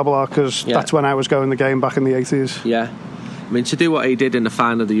about Grobler because that's when I was going the game back in the 80s. Yeah. I mean, to do what he did in the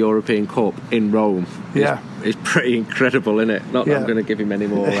final of the European Cup in Rome is pretty incredible, isn't it? Not that I'm going to give him any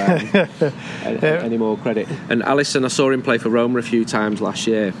more any more credit. And Alisson, I saw him play for Roma a few times last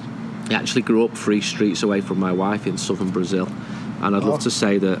year. He actually grew up 3 streets away from my wife in southern Brazil. And I'd love to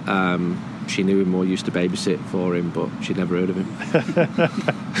say that she knew him or used to babysit for him, but she'd never heard of him.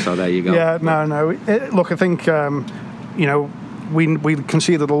 So there you go. Yeah, no. Look, I think, we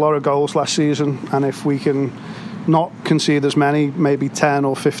conceded a lot of goals last season, and if we can not concede as many, maybe 10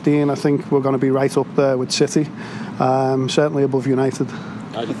 or 15, I think we're going to be right up there with City, certainly above United.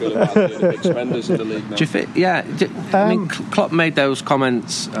 How do you feel about the big spenders in the league now? Do you think, I mean, Klopp made those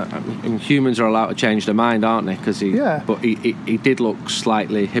comments. Humans are allowed to change their mind, aren't they? But he did look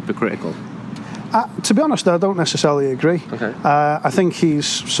slightly hypocritical. To be honest, I don't necessarily agree. Okay. I think he's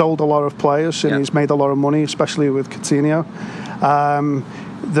sold a lot of players and he's made a lot of money, especially with Coutinho.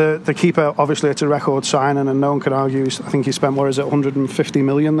 The keeper, obviously, it's a record signing, and no one can argue. I think he spent 150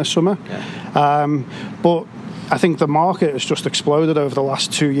 million this summer. Yeah. But I think the market has just exploded over the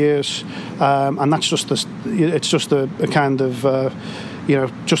last 2 years, and that's just it's just a kind of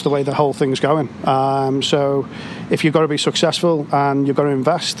just the way the whole thing's going. So if you've got to be successful and you've got to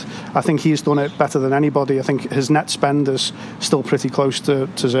invest, I think he's done it better than anybody. I think his net spend is still pretty close to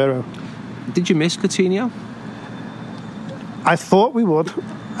zero. Did you miss Coutinho? I thought we would.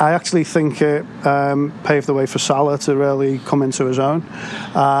 I actually think it paved the way for Salah to really come into his own,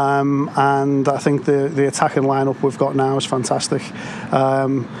 and I think the attacking lineup we've got now is fantastic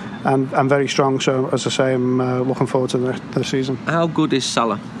and very strong. So, as I say, I'm looking forward to the season. How good is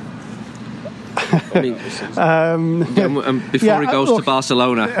Salah? I mean, before he goes to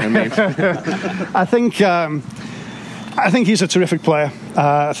Barcelona, I mean. I think he's a terrific player.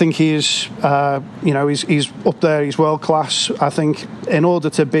 I think he's up there. He's world class. I think in order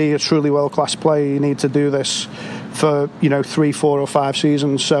to be a truly world class player, you need to do this for 3, 4, or 5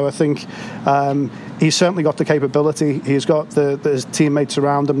 seasons. So I think he's certainly got the capability. He's got his teammates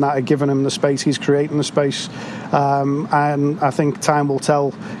around him that are giving him the space. He's creating the space, and I think time will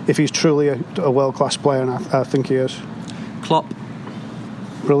tell if he's truly a world class player. And I think he is. Klopp,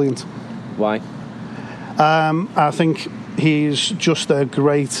 brilliant. Why? I think he's just a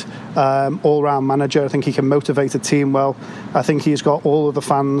great all-round manager. I think he can motivate a team well. I think he's got all of the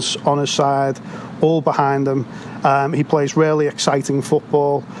fans on his side, all behind him. He plays really exciting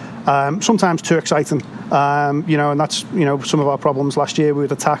football, sometimes too exciting. And that's some of our problems last year. We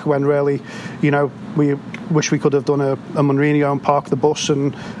would attack when really, we wish we could have done a Mourinho and parked the bus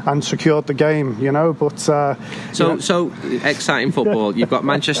and secured the game. But so exciting football. You've got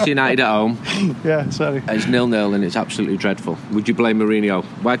Manchester United at home. Yeah, sorry. It's 0-0 and it's absolutely dreadful. Would you blame Mourinho?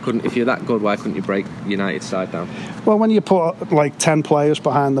 If you're that good, why couldn't you break United's side down? Well, when you put like 10 players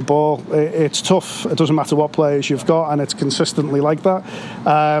behind the ball, it's tough. It doesn't matter what players you've got, and it's consistently like that.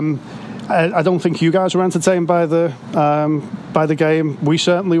 I don't think you guys were entertained by the game. We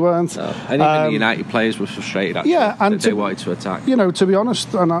certainly weren't. No. And even the United players were frustrated, actually. Yeah, and they wanted to attack. To be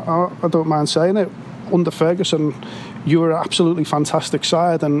honest, and I don't mind saying it, under Ferguson, you were an absolutely fantastic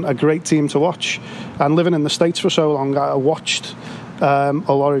side and a great team to watch. And living in the States for so long, I watched a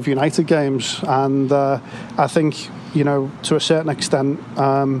lot of United games, and I think, to a certain extent,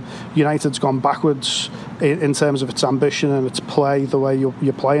 United's gone backwards in terms of its ambition and its play, the way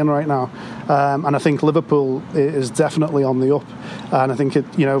you're playing right now. And I think Liverpool is definitely on the up. And I think,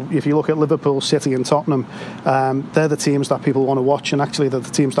 if you look at Liverpool, City and Tottenham, they're the teams that people want to watch, and actually they're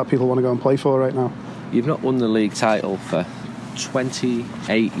the teams that people want to go and play for right now. you've not won the league title for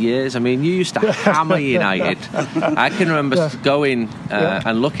 28 years. I mean, you used to hammer United. I can remember going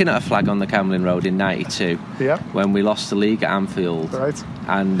and looking at a flag on the Camlin Road in '92 when we lost the league at Anfield. Right.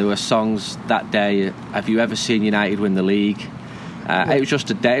 And there were songs that day, have you ever seen United win the league? It was just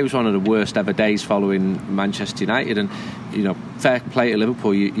a day. It was one of the worst ever days following Manchester United, and you know, fair play to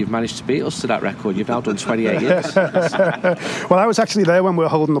Liverpool. You've managed to beat us to that record. You've now done 28 years. Well, I was actually there when we were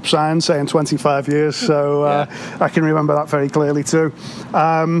holding up signs saying 25 years, so I can remember that very clearly too.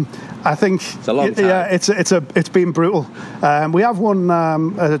 I think it's a long time. Yeah, it's been brutal. We have won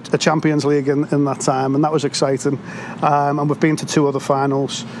a Champions League in that time, and that was exciting. And we've been to 2 other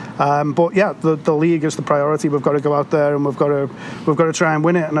finals. But yeah, the league is the priority. We've got to go out there and we've got to try and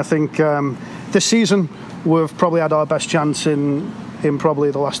win it. And I think this season we've probably had our best chance in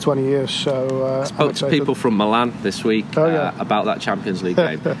probably the last 20 years. So I spoke to people from Milan this week about that Champions League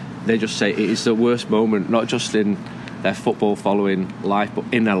game. They just say it is the worst moment, not just in their football following life, but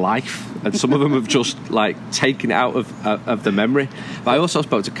in their life, and some of them have just like taken it out of the memory. But I also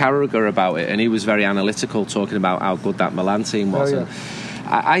spoke to Carragher about it, and he was very analytical, talking about how good that Milan team was. And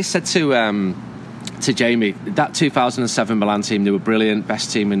I said to Jamie, that 2007 Milan team, they were brilliant,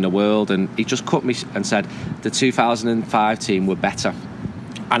 best team in the world, and he just cut me and said the 2005 team were better.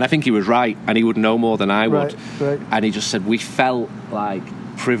 And I think he was right, and he would know more than I would. Right. And he just said we felt like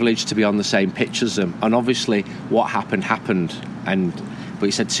privileged to be on the same pitch as them, and obviously what happened, but he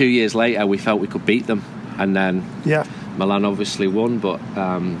said 2 years later we felt we could beat them, and then Milan obviously won, but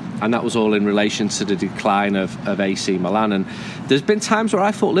and that was all in relation to the decline of AC Milan. And there's been times where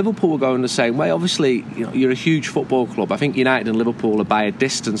I thought Liverpool were going the same way. Obviously, you know, you're a huge football club. I think United and Liverpool are by a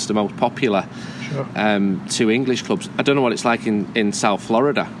distance the most popular two English clubs. I don't know what it's like in South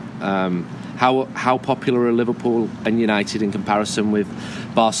Florida. How popular are Liverpool and United in comparison with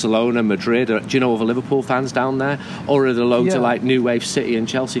Barcelona, Madrid? Do you know other Liverpool fans down there, or are there loads of like New Wave City and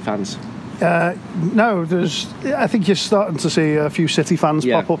Chelsea fans? No, I think you're starting to see a few City fans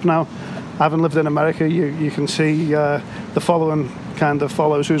pop up now. Having lived in America, you can see the following kind of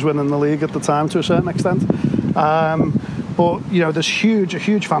follows who's winning the league at the time to a certain extent. But you know, there's a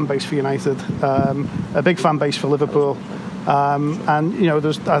huge fan base for United, a big fan base for Liverpool. And you know,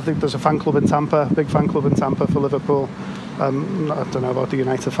 I think there's a fan club in Tampa, big fan club in Tampa for Liverpool. I don't know about the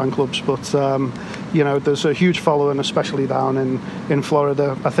United fan clubs, but you know, there's a huge following, especially down in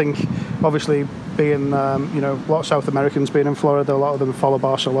Florida. I think, obviously, being you know, a lot of South Americans being in Florida, a lot of them follow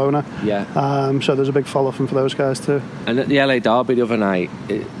Barcelona. So there's a big follow from for those guys too. And at the LA Derby the other night,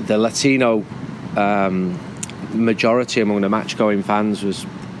 the Latino majority among the match-going fans was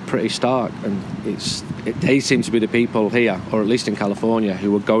pretty stark, and they seem to be the people here, or at least in California,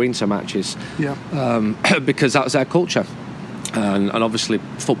 who were going to matches because that was their culture. And obviously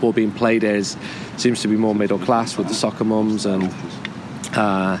football being played seems to be more middle class with the soccer mums, and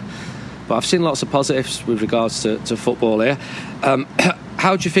but I've seen lots of positives with regards to football here.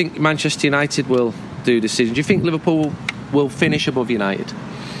 How do you think Manchester United will do this season? Do you think Liverpool will finish above United?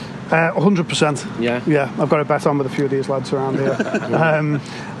 100%. Yeah, I've got a bet on with a few of these lads around here.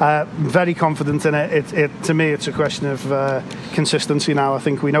 Very confident in it. To me, it's a question of consistency now. I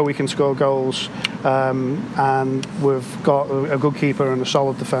think we know we can score goals, and we've got a good keeper and a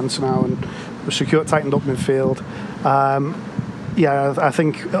solid defence now, and we're tightened up midfield. I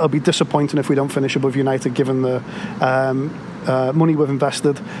think it'll be disappointing if we don't finish above United, given the money we've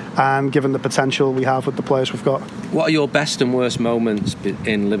invested and given the potential we have with the players we've got. What are your best and worst moments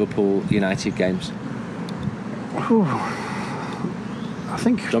in Liverpool United games? I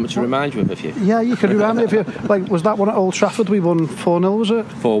think. Do you want me to remind you of a few? Yeah, you can remind me of you. Like, was that one at Old Trafford? We won 4-0, was it?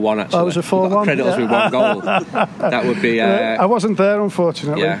 4-1 actually. Oh, was it 4-1? Credit us with one goal. That would be. I wasn't there,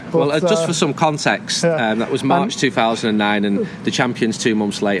 unfortunately. Yeah. But, well, just for some context, that was March 2009, and the champions 2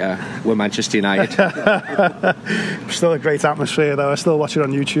 months later were Manchester United. Still a great atmosphere, though. I still watch it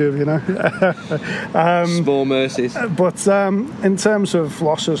on YouTube, you know. Small mercies. But in terms of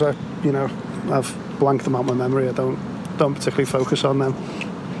losses, I've blanked them out my memory. I don't particularly focus on them.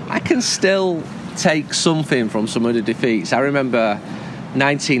 I can still take something from some of the defeats. I remember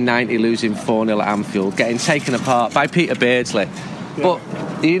 1990 losing 4-0 at Anfield, getting taken apart by Peter Beardsley. But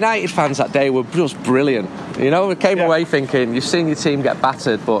the United fans that day were just brilliant. You know, we came away thinking, you've seen your team get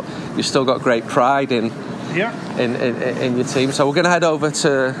battered, but you've still got great pride in your team. So we're going to head over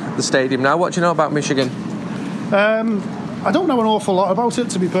to the stadium now. What do you know about Michigan? I don't know an awful lot about it,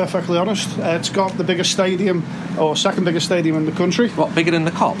 to be perfectly honest. It's got the biggest stadium, or second biggest stadium in the country. What, bigger than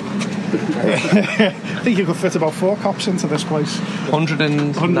the Cop? I think you could fit about 4 cops into this place.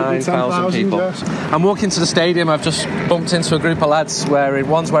 109,000 people. Yes. I'm walking to the stadium. I've just bumped into a group of lads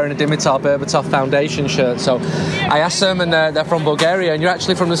one's wearing a Dimitar Berbatov Foundation shirt. So I asked them, and they're from Bulgaria, and you're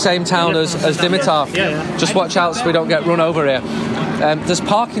actually from the same town as Dimitar. Yeah. Just watch out so we don't get run over here. There's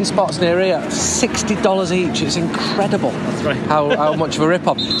parking spots near here, $60 each. It's incredible. That's right. How much of a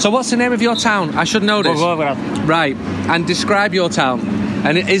rip-off. So what's the name of your town? I should know this. Volgograd. Right. And describe your town.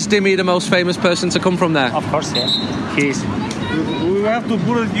 And is Dimi the most famous person to come from there? Of course, yeah. He is. We have to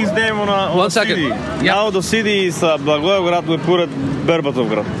put his name on a 1 second. city. Yep. Now the city is Blagoevgrad, we put it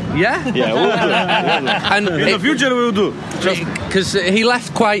Berbatovgrad. Yeah? Yeah, we'll do. And in the future we'll do. Because he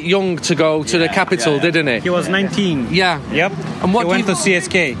left quite young to go to the capital, didn't he? He was 19. Yeah. Yep. And what he went to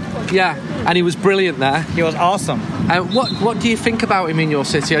CSK. Yeah, and he was brilliant there. He was awesome. What do you think about him in your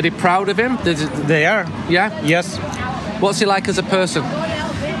city? Are they proud of him? They are. Yeah? Yes. What's he like as a person?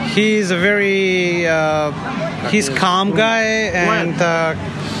 He's a very he's calm guy, and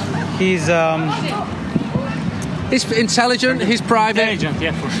he's intelligent. He's private. Intelligent,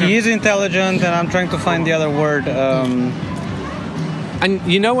 yeah, for sure. He is intelligent, and I'm trying to find the other word. And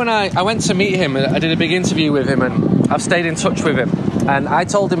you know, when I went to meet him, I did a big interview with him, and I've stayed in touch with him. And I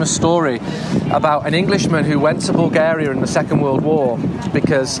told him a story about an Englishman who went to Bulgaria in the Second World War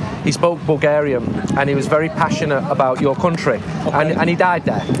because he spoke Bulgarian and he was very passionate about your country. Okay. And he died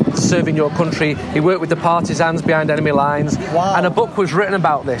there, serving your country. He worked with the partisans behind enemy lines. Wow. And a book was written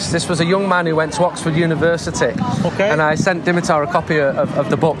about this. This was a young man who went to Oxford University. Okay. And I sent Dimitar a copy of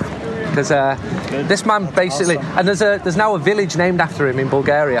the book. Because this man basically... Awesome. And there's now a village named after him in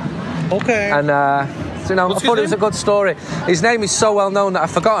Bulgaria. Okay. And... I thought it was a good story. His name is so well known that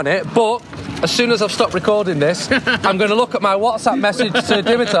I've forgotten it, but as soon as I've stopped recording this, I'm going to look at my WhatsApp message to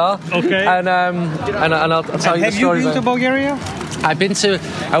Dimitar. Okay. And I'll tell you the story. Have you been to Bulgaria?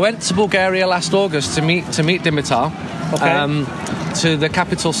 I went to Bulgaria last August to meet Dimitar. Okay. To the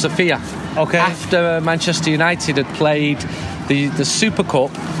capital Sofia. Okay. After Manchester United had played the Super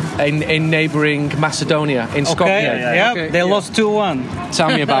Cup in neighbouring Macedonia, in Skopje. Okay. They lost 2-1. Tell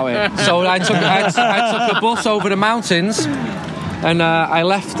me about it. So I took a bus over the mountains, and I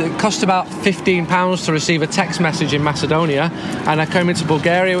left. It cost about £15 to receive a text message in Macedonia, and I came into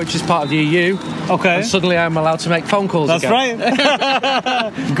Bulgaria, which is part of the EU. Okay. And suddenly I'm allowed to make phone calls That's again.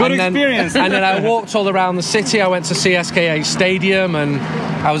 Right. Good experience. And then I walked all around the city. I went to CSKA Stadium, and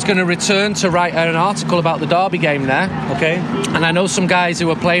I was going to return to write an article about the Derby game there. Okay. And I know some guys who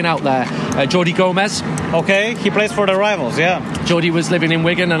were playing out there. Jordi Gomez. Okay, he plays for the rivals, yeah. Jordi was living in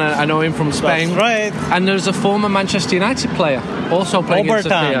Wigan, and I know him from Spain. That's right. And there's a former Manchester United player also playing in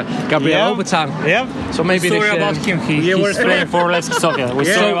Sofia. Gabriel Obertan. Yep. So maybe sorry about him. He was playing for Levski Sofia.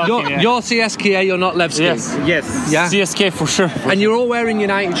 You're CSKA, you're not Levski. Yes. Yeah? CSKA for sure. And you're all wearing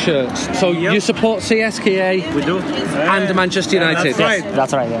United shirts. So you support CSKA. We do. And Manchester United. That's right.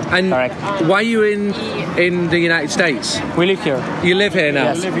 That's right, yeah. And correct. Why are you in the United States? We live here. You live here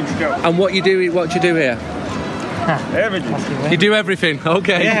now? Yes. I live in Chicago. And what do you do here? Everything. You do everything?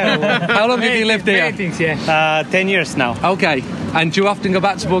 Okay. Yeah. How long have you lived here? Things, yeah. 10 years now. Okay. And do you often go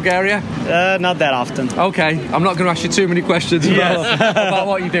back to Bulgaria? Not that often. Okay. I'm not going to ask you too many questions about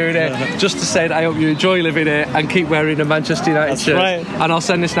what you're doing here. Just to say that I hope you enjoy living here and keep wearing a Manchester United shirt. Right. And I'll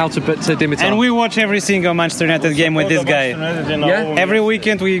send this now to Dimitar. And we watch every single Manchester United game with this guy. Yeah. Every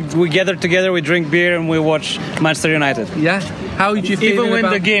weekend we gather together, we drink beer, and we watch Manchester United. Yeah. How are you feeling Even when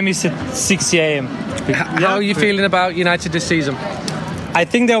about... the game is at 6 a.m. How are you feeling about United this season? I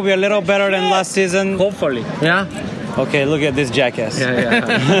think they'll be a little better than last season. Hopefully. Yeah? Okay, look at this jackass.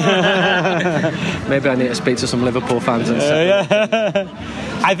 Yeah. Maybe I need to speak to some Liverpool fans and stuff.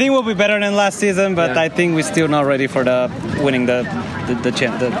 I think we'll be better than last season, but I think we're still not ready for winning the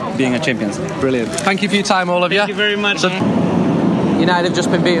being a champions. Brilliant. Thank you for your time, all of you. Thank you very much. United have just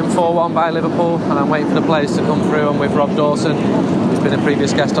been beaten 4-1 by Liverpool, and I'm waiting for the players to come through. I'm with Rob Dawson, who's been a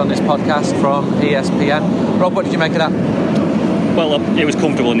previous guest on this podcast from ESPN. Rob, what did you make of that? Well, it was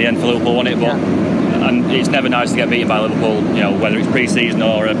comfortable in the end for Liverpool, wasn't it? But and it's never nice to get beaten by Liverpool, whether it's pre-season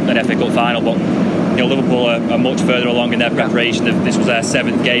or an FA Cup final. But Liverpool are much further along in their preparation. This was their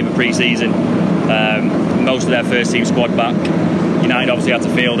 7th game of pre-season. Most of their first team squad back. United obviously had to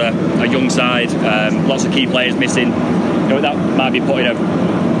field a young side, lots of key players missing. That might be putting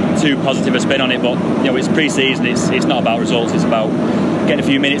too positive a spin on it, but it's pre-season. It's not about results. It's about getting a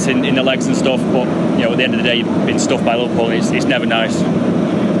few minutes in the legs and stuff. But at the end of the day, you've been stuffed by Liverpool, and it's never nice.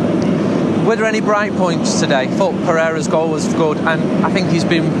 Were there any bright points today? I thought Pereira's goal was good, and I think he's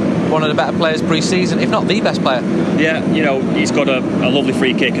been one of the better players pre-season, if not the best player. Yeah, he's got a lovely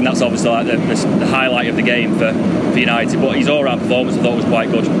free kick, and that's obviously like the highlight of the game for United. But his all-round performance I thought was quite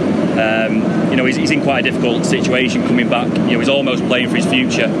good. He's in quite a difficult situation coming back. He's almost playing for his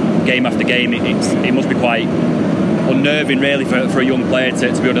future game after game. It must be quite unnerving really for a young player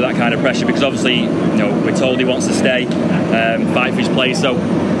to be under that kind of pressure, because obviously we're told he wants to stay, fight for his place, so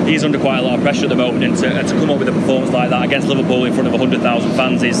he's under quite a lot of pressure at the moment, and to come up with a performance like that against Liverpool in front of 100,000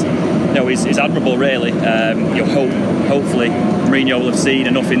 fans is admirable really. Hopefully Mourinho will have seen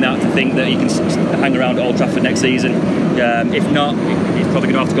enough in that to think that he can hang around at Old Trafford next season. If not, he's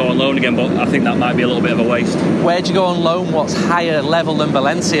probably going to have to go on loan again, but I think that might be a little bit of a waste. Where'd you go on loan? What's higher level than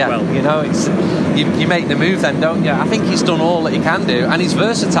Valencia? Well, you make the move then, don't you? I think he's done all that he can do, and he's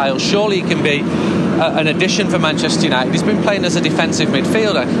versatile. Surely he can be an addition for Manchester United. He's been playing as a defensive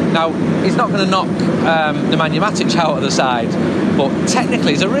midfielder. Now, he's not going to knock Nemanja Matic out of the side, but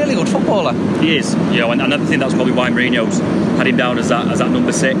technically he's a really good footballer. He is, and I think that's probably why Mourinho's had him down as that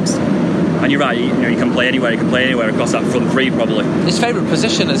number 6. And you're right, he can play anywhere. He can play anywhere across that front three, probably. His favourite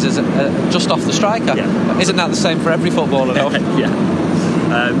position is just off the striker. Yeah. Isn't that the same for every footballer, though? Yeah.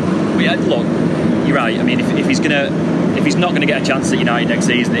 Look, you're right. I mean, if he's not going to get a chance at United next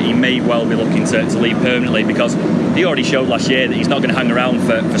season, he may well be looking to leave permanently, because he already showed last year that he's not going to hang around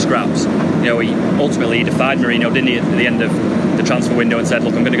for scraps. He ultimately defied Mourinho, didn't he, at the end of the transfer window, and said,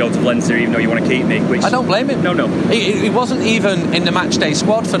 look, I'm going to go to Valencia even though you want to keep me. Which I don't blame him. No. He wasn't even in the matchday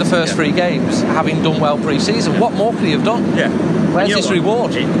squad for the first 3 games, having done well pre-season. What more could he have done? Yeah. Where's his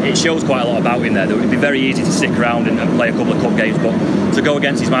reward? It shows quite a lot about him there. It would be very easy to stick around and play a couple of cup games, but to go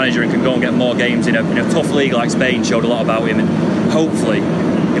against his manager and can go and get more games in a tough league like Spain showed a lot about him, and hopefully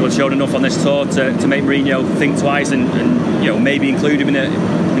he'll have shown enough on this tour to make Mourinho think twice and maybe include him in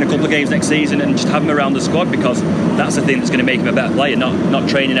a couple of games next season and just have him around the squad, because that's the thing that's going to make him a better player, not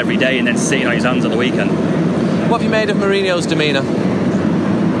training every day and then sitting on his hands at the weekend. What have you made of Mourinho's demeanour?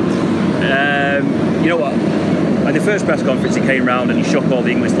 You know what? At the first press conference, he came round and he shook all the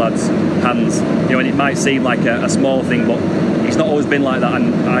English lads' hands. And it might seem like a small thing, but he's not always been like that.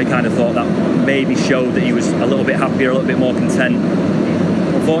 And I kind of thought that maybe showed that he was a little bit happier, a little bit more content.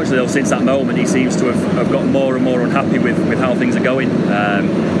 Unfortunately, though, since that moment, he seems to have got more and more unhappy with how things are going.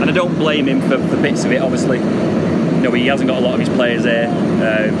 And I don't blame him for bits of it, obviously. He hasn't got a lot of his players there.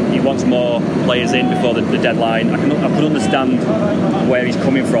 He wants more players in before the deadline. I can understand where he's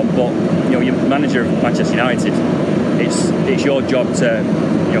coming from, but you're manager of Manchester United. It's your job to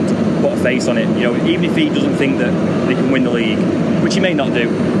put a face on it. Even if he doesn't think that they can win the league, which he may not do,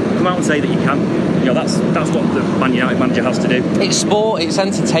 come out and say that you can. That's what the Man United manager has to do. It's sport, it's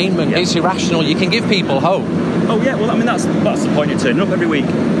entertainment, it's irrational. You can give people hope. Oh yeah, well I mean that's the point of turning up every week.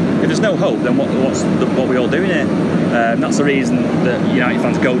 If there's no hope, then what we all doing here? That's the reason that United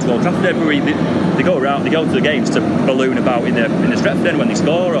fans go to Old Trafford every week. They go around, they go to the games to balloon about in the Stretford end when they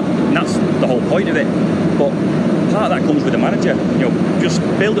score, and that's the whole point of it. But part of that comes with the manager. Just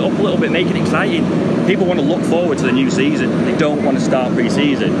build it up a little bit, make it exciting. People want to look forward to the new season. They don't want to start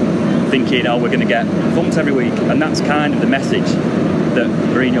pre-season thinking, we're going to get thumped every week, and that's kind of the message that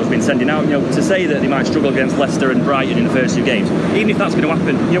Mourinho's been sending out. To say that they might struggle against Leicester and Brighton in the first 2 games, even if that's going to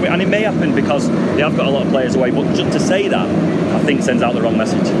happen, and it may happen because they have got a lot of players away, but just to say that, I think sends out the wrong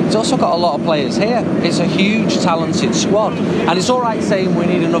message. It's also got a lot of players here. It's a huge, talented squad, and it's all right saying we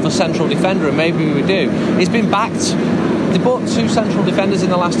need another central defender, and maybe we do. It's been backed. They bought 2 central defenders in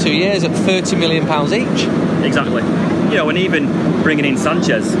the last 2 years at £30 million each. Exactly. And even bringing in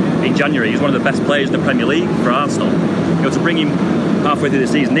Sanchez in January, he's one of the best players in the Premier League for Arsenal. To bring him halfway through the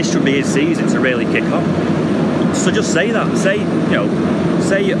season, this should be his season to really kick on. So just say that. Say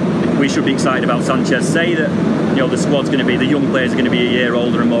we should be excited about Sanchez. Say that the squad's going to be, the young players are going to be a year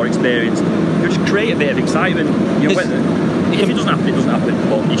older and more experienced. Just create a bit of excitement. If it doesn't happen, it doesn't happen.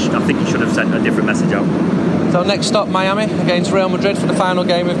 But I think he should have sent a different message out. So next stop, Miami against Real Madrid for the final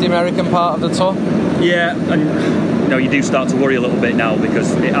game of the American part of the tour. Yeah, and you do start to worry a little bit now,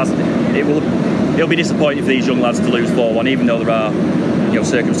 because it'll be disappointing for these young lads to lose 4-1, even though there are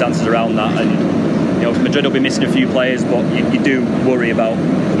circumstances around that, and Madrid will be missing a few players, but you do worry about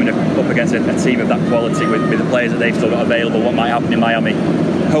coming up against a team of that quality with the players that they've still got available. What might happen in Miami?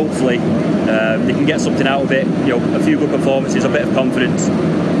 Hopefully they can get something out of it. A few good performances, a bit of confidence,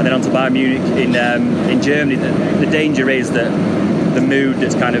 and then on to Bayern Munich in Germany. The danger is that the mood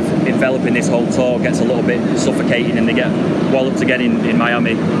that's kind of enveloping this whole tour gets a little bit suffocating, and they get walloped again in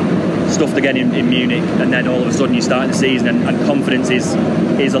Miami, stuffed again in Munich, and then all of a sudden you start the season and confidence is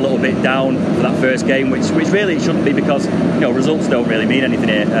a little bit down for that first game, which really it shouldn't be, because results don't really mean anything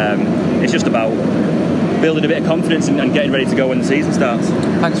here. It's just about building a bit of confidence and getting ready to go when the season starts.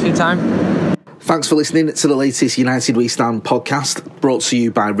 Thanks for your time. Thanks for listening to the latest United We Stand podcast, brought to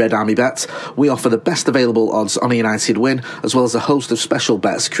you by Red Army Bet. We offer the best available odds on a United win, as well as a host of special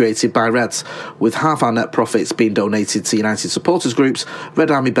bets created by Reds. With half our net profits being donated to United supporters groups,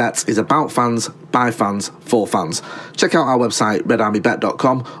 Red Army Bet is about fans, by fans, for fans. Check out our website,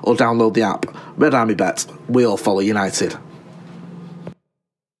 redarmybet.com, or download the app. Red Army Bet, we all follow United.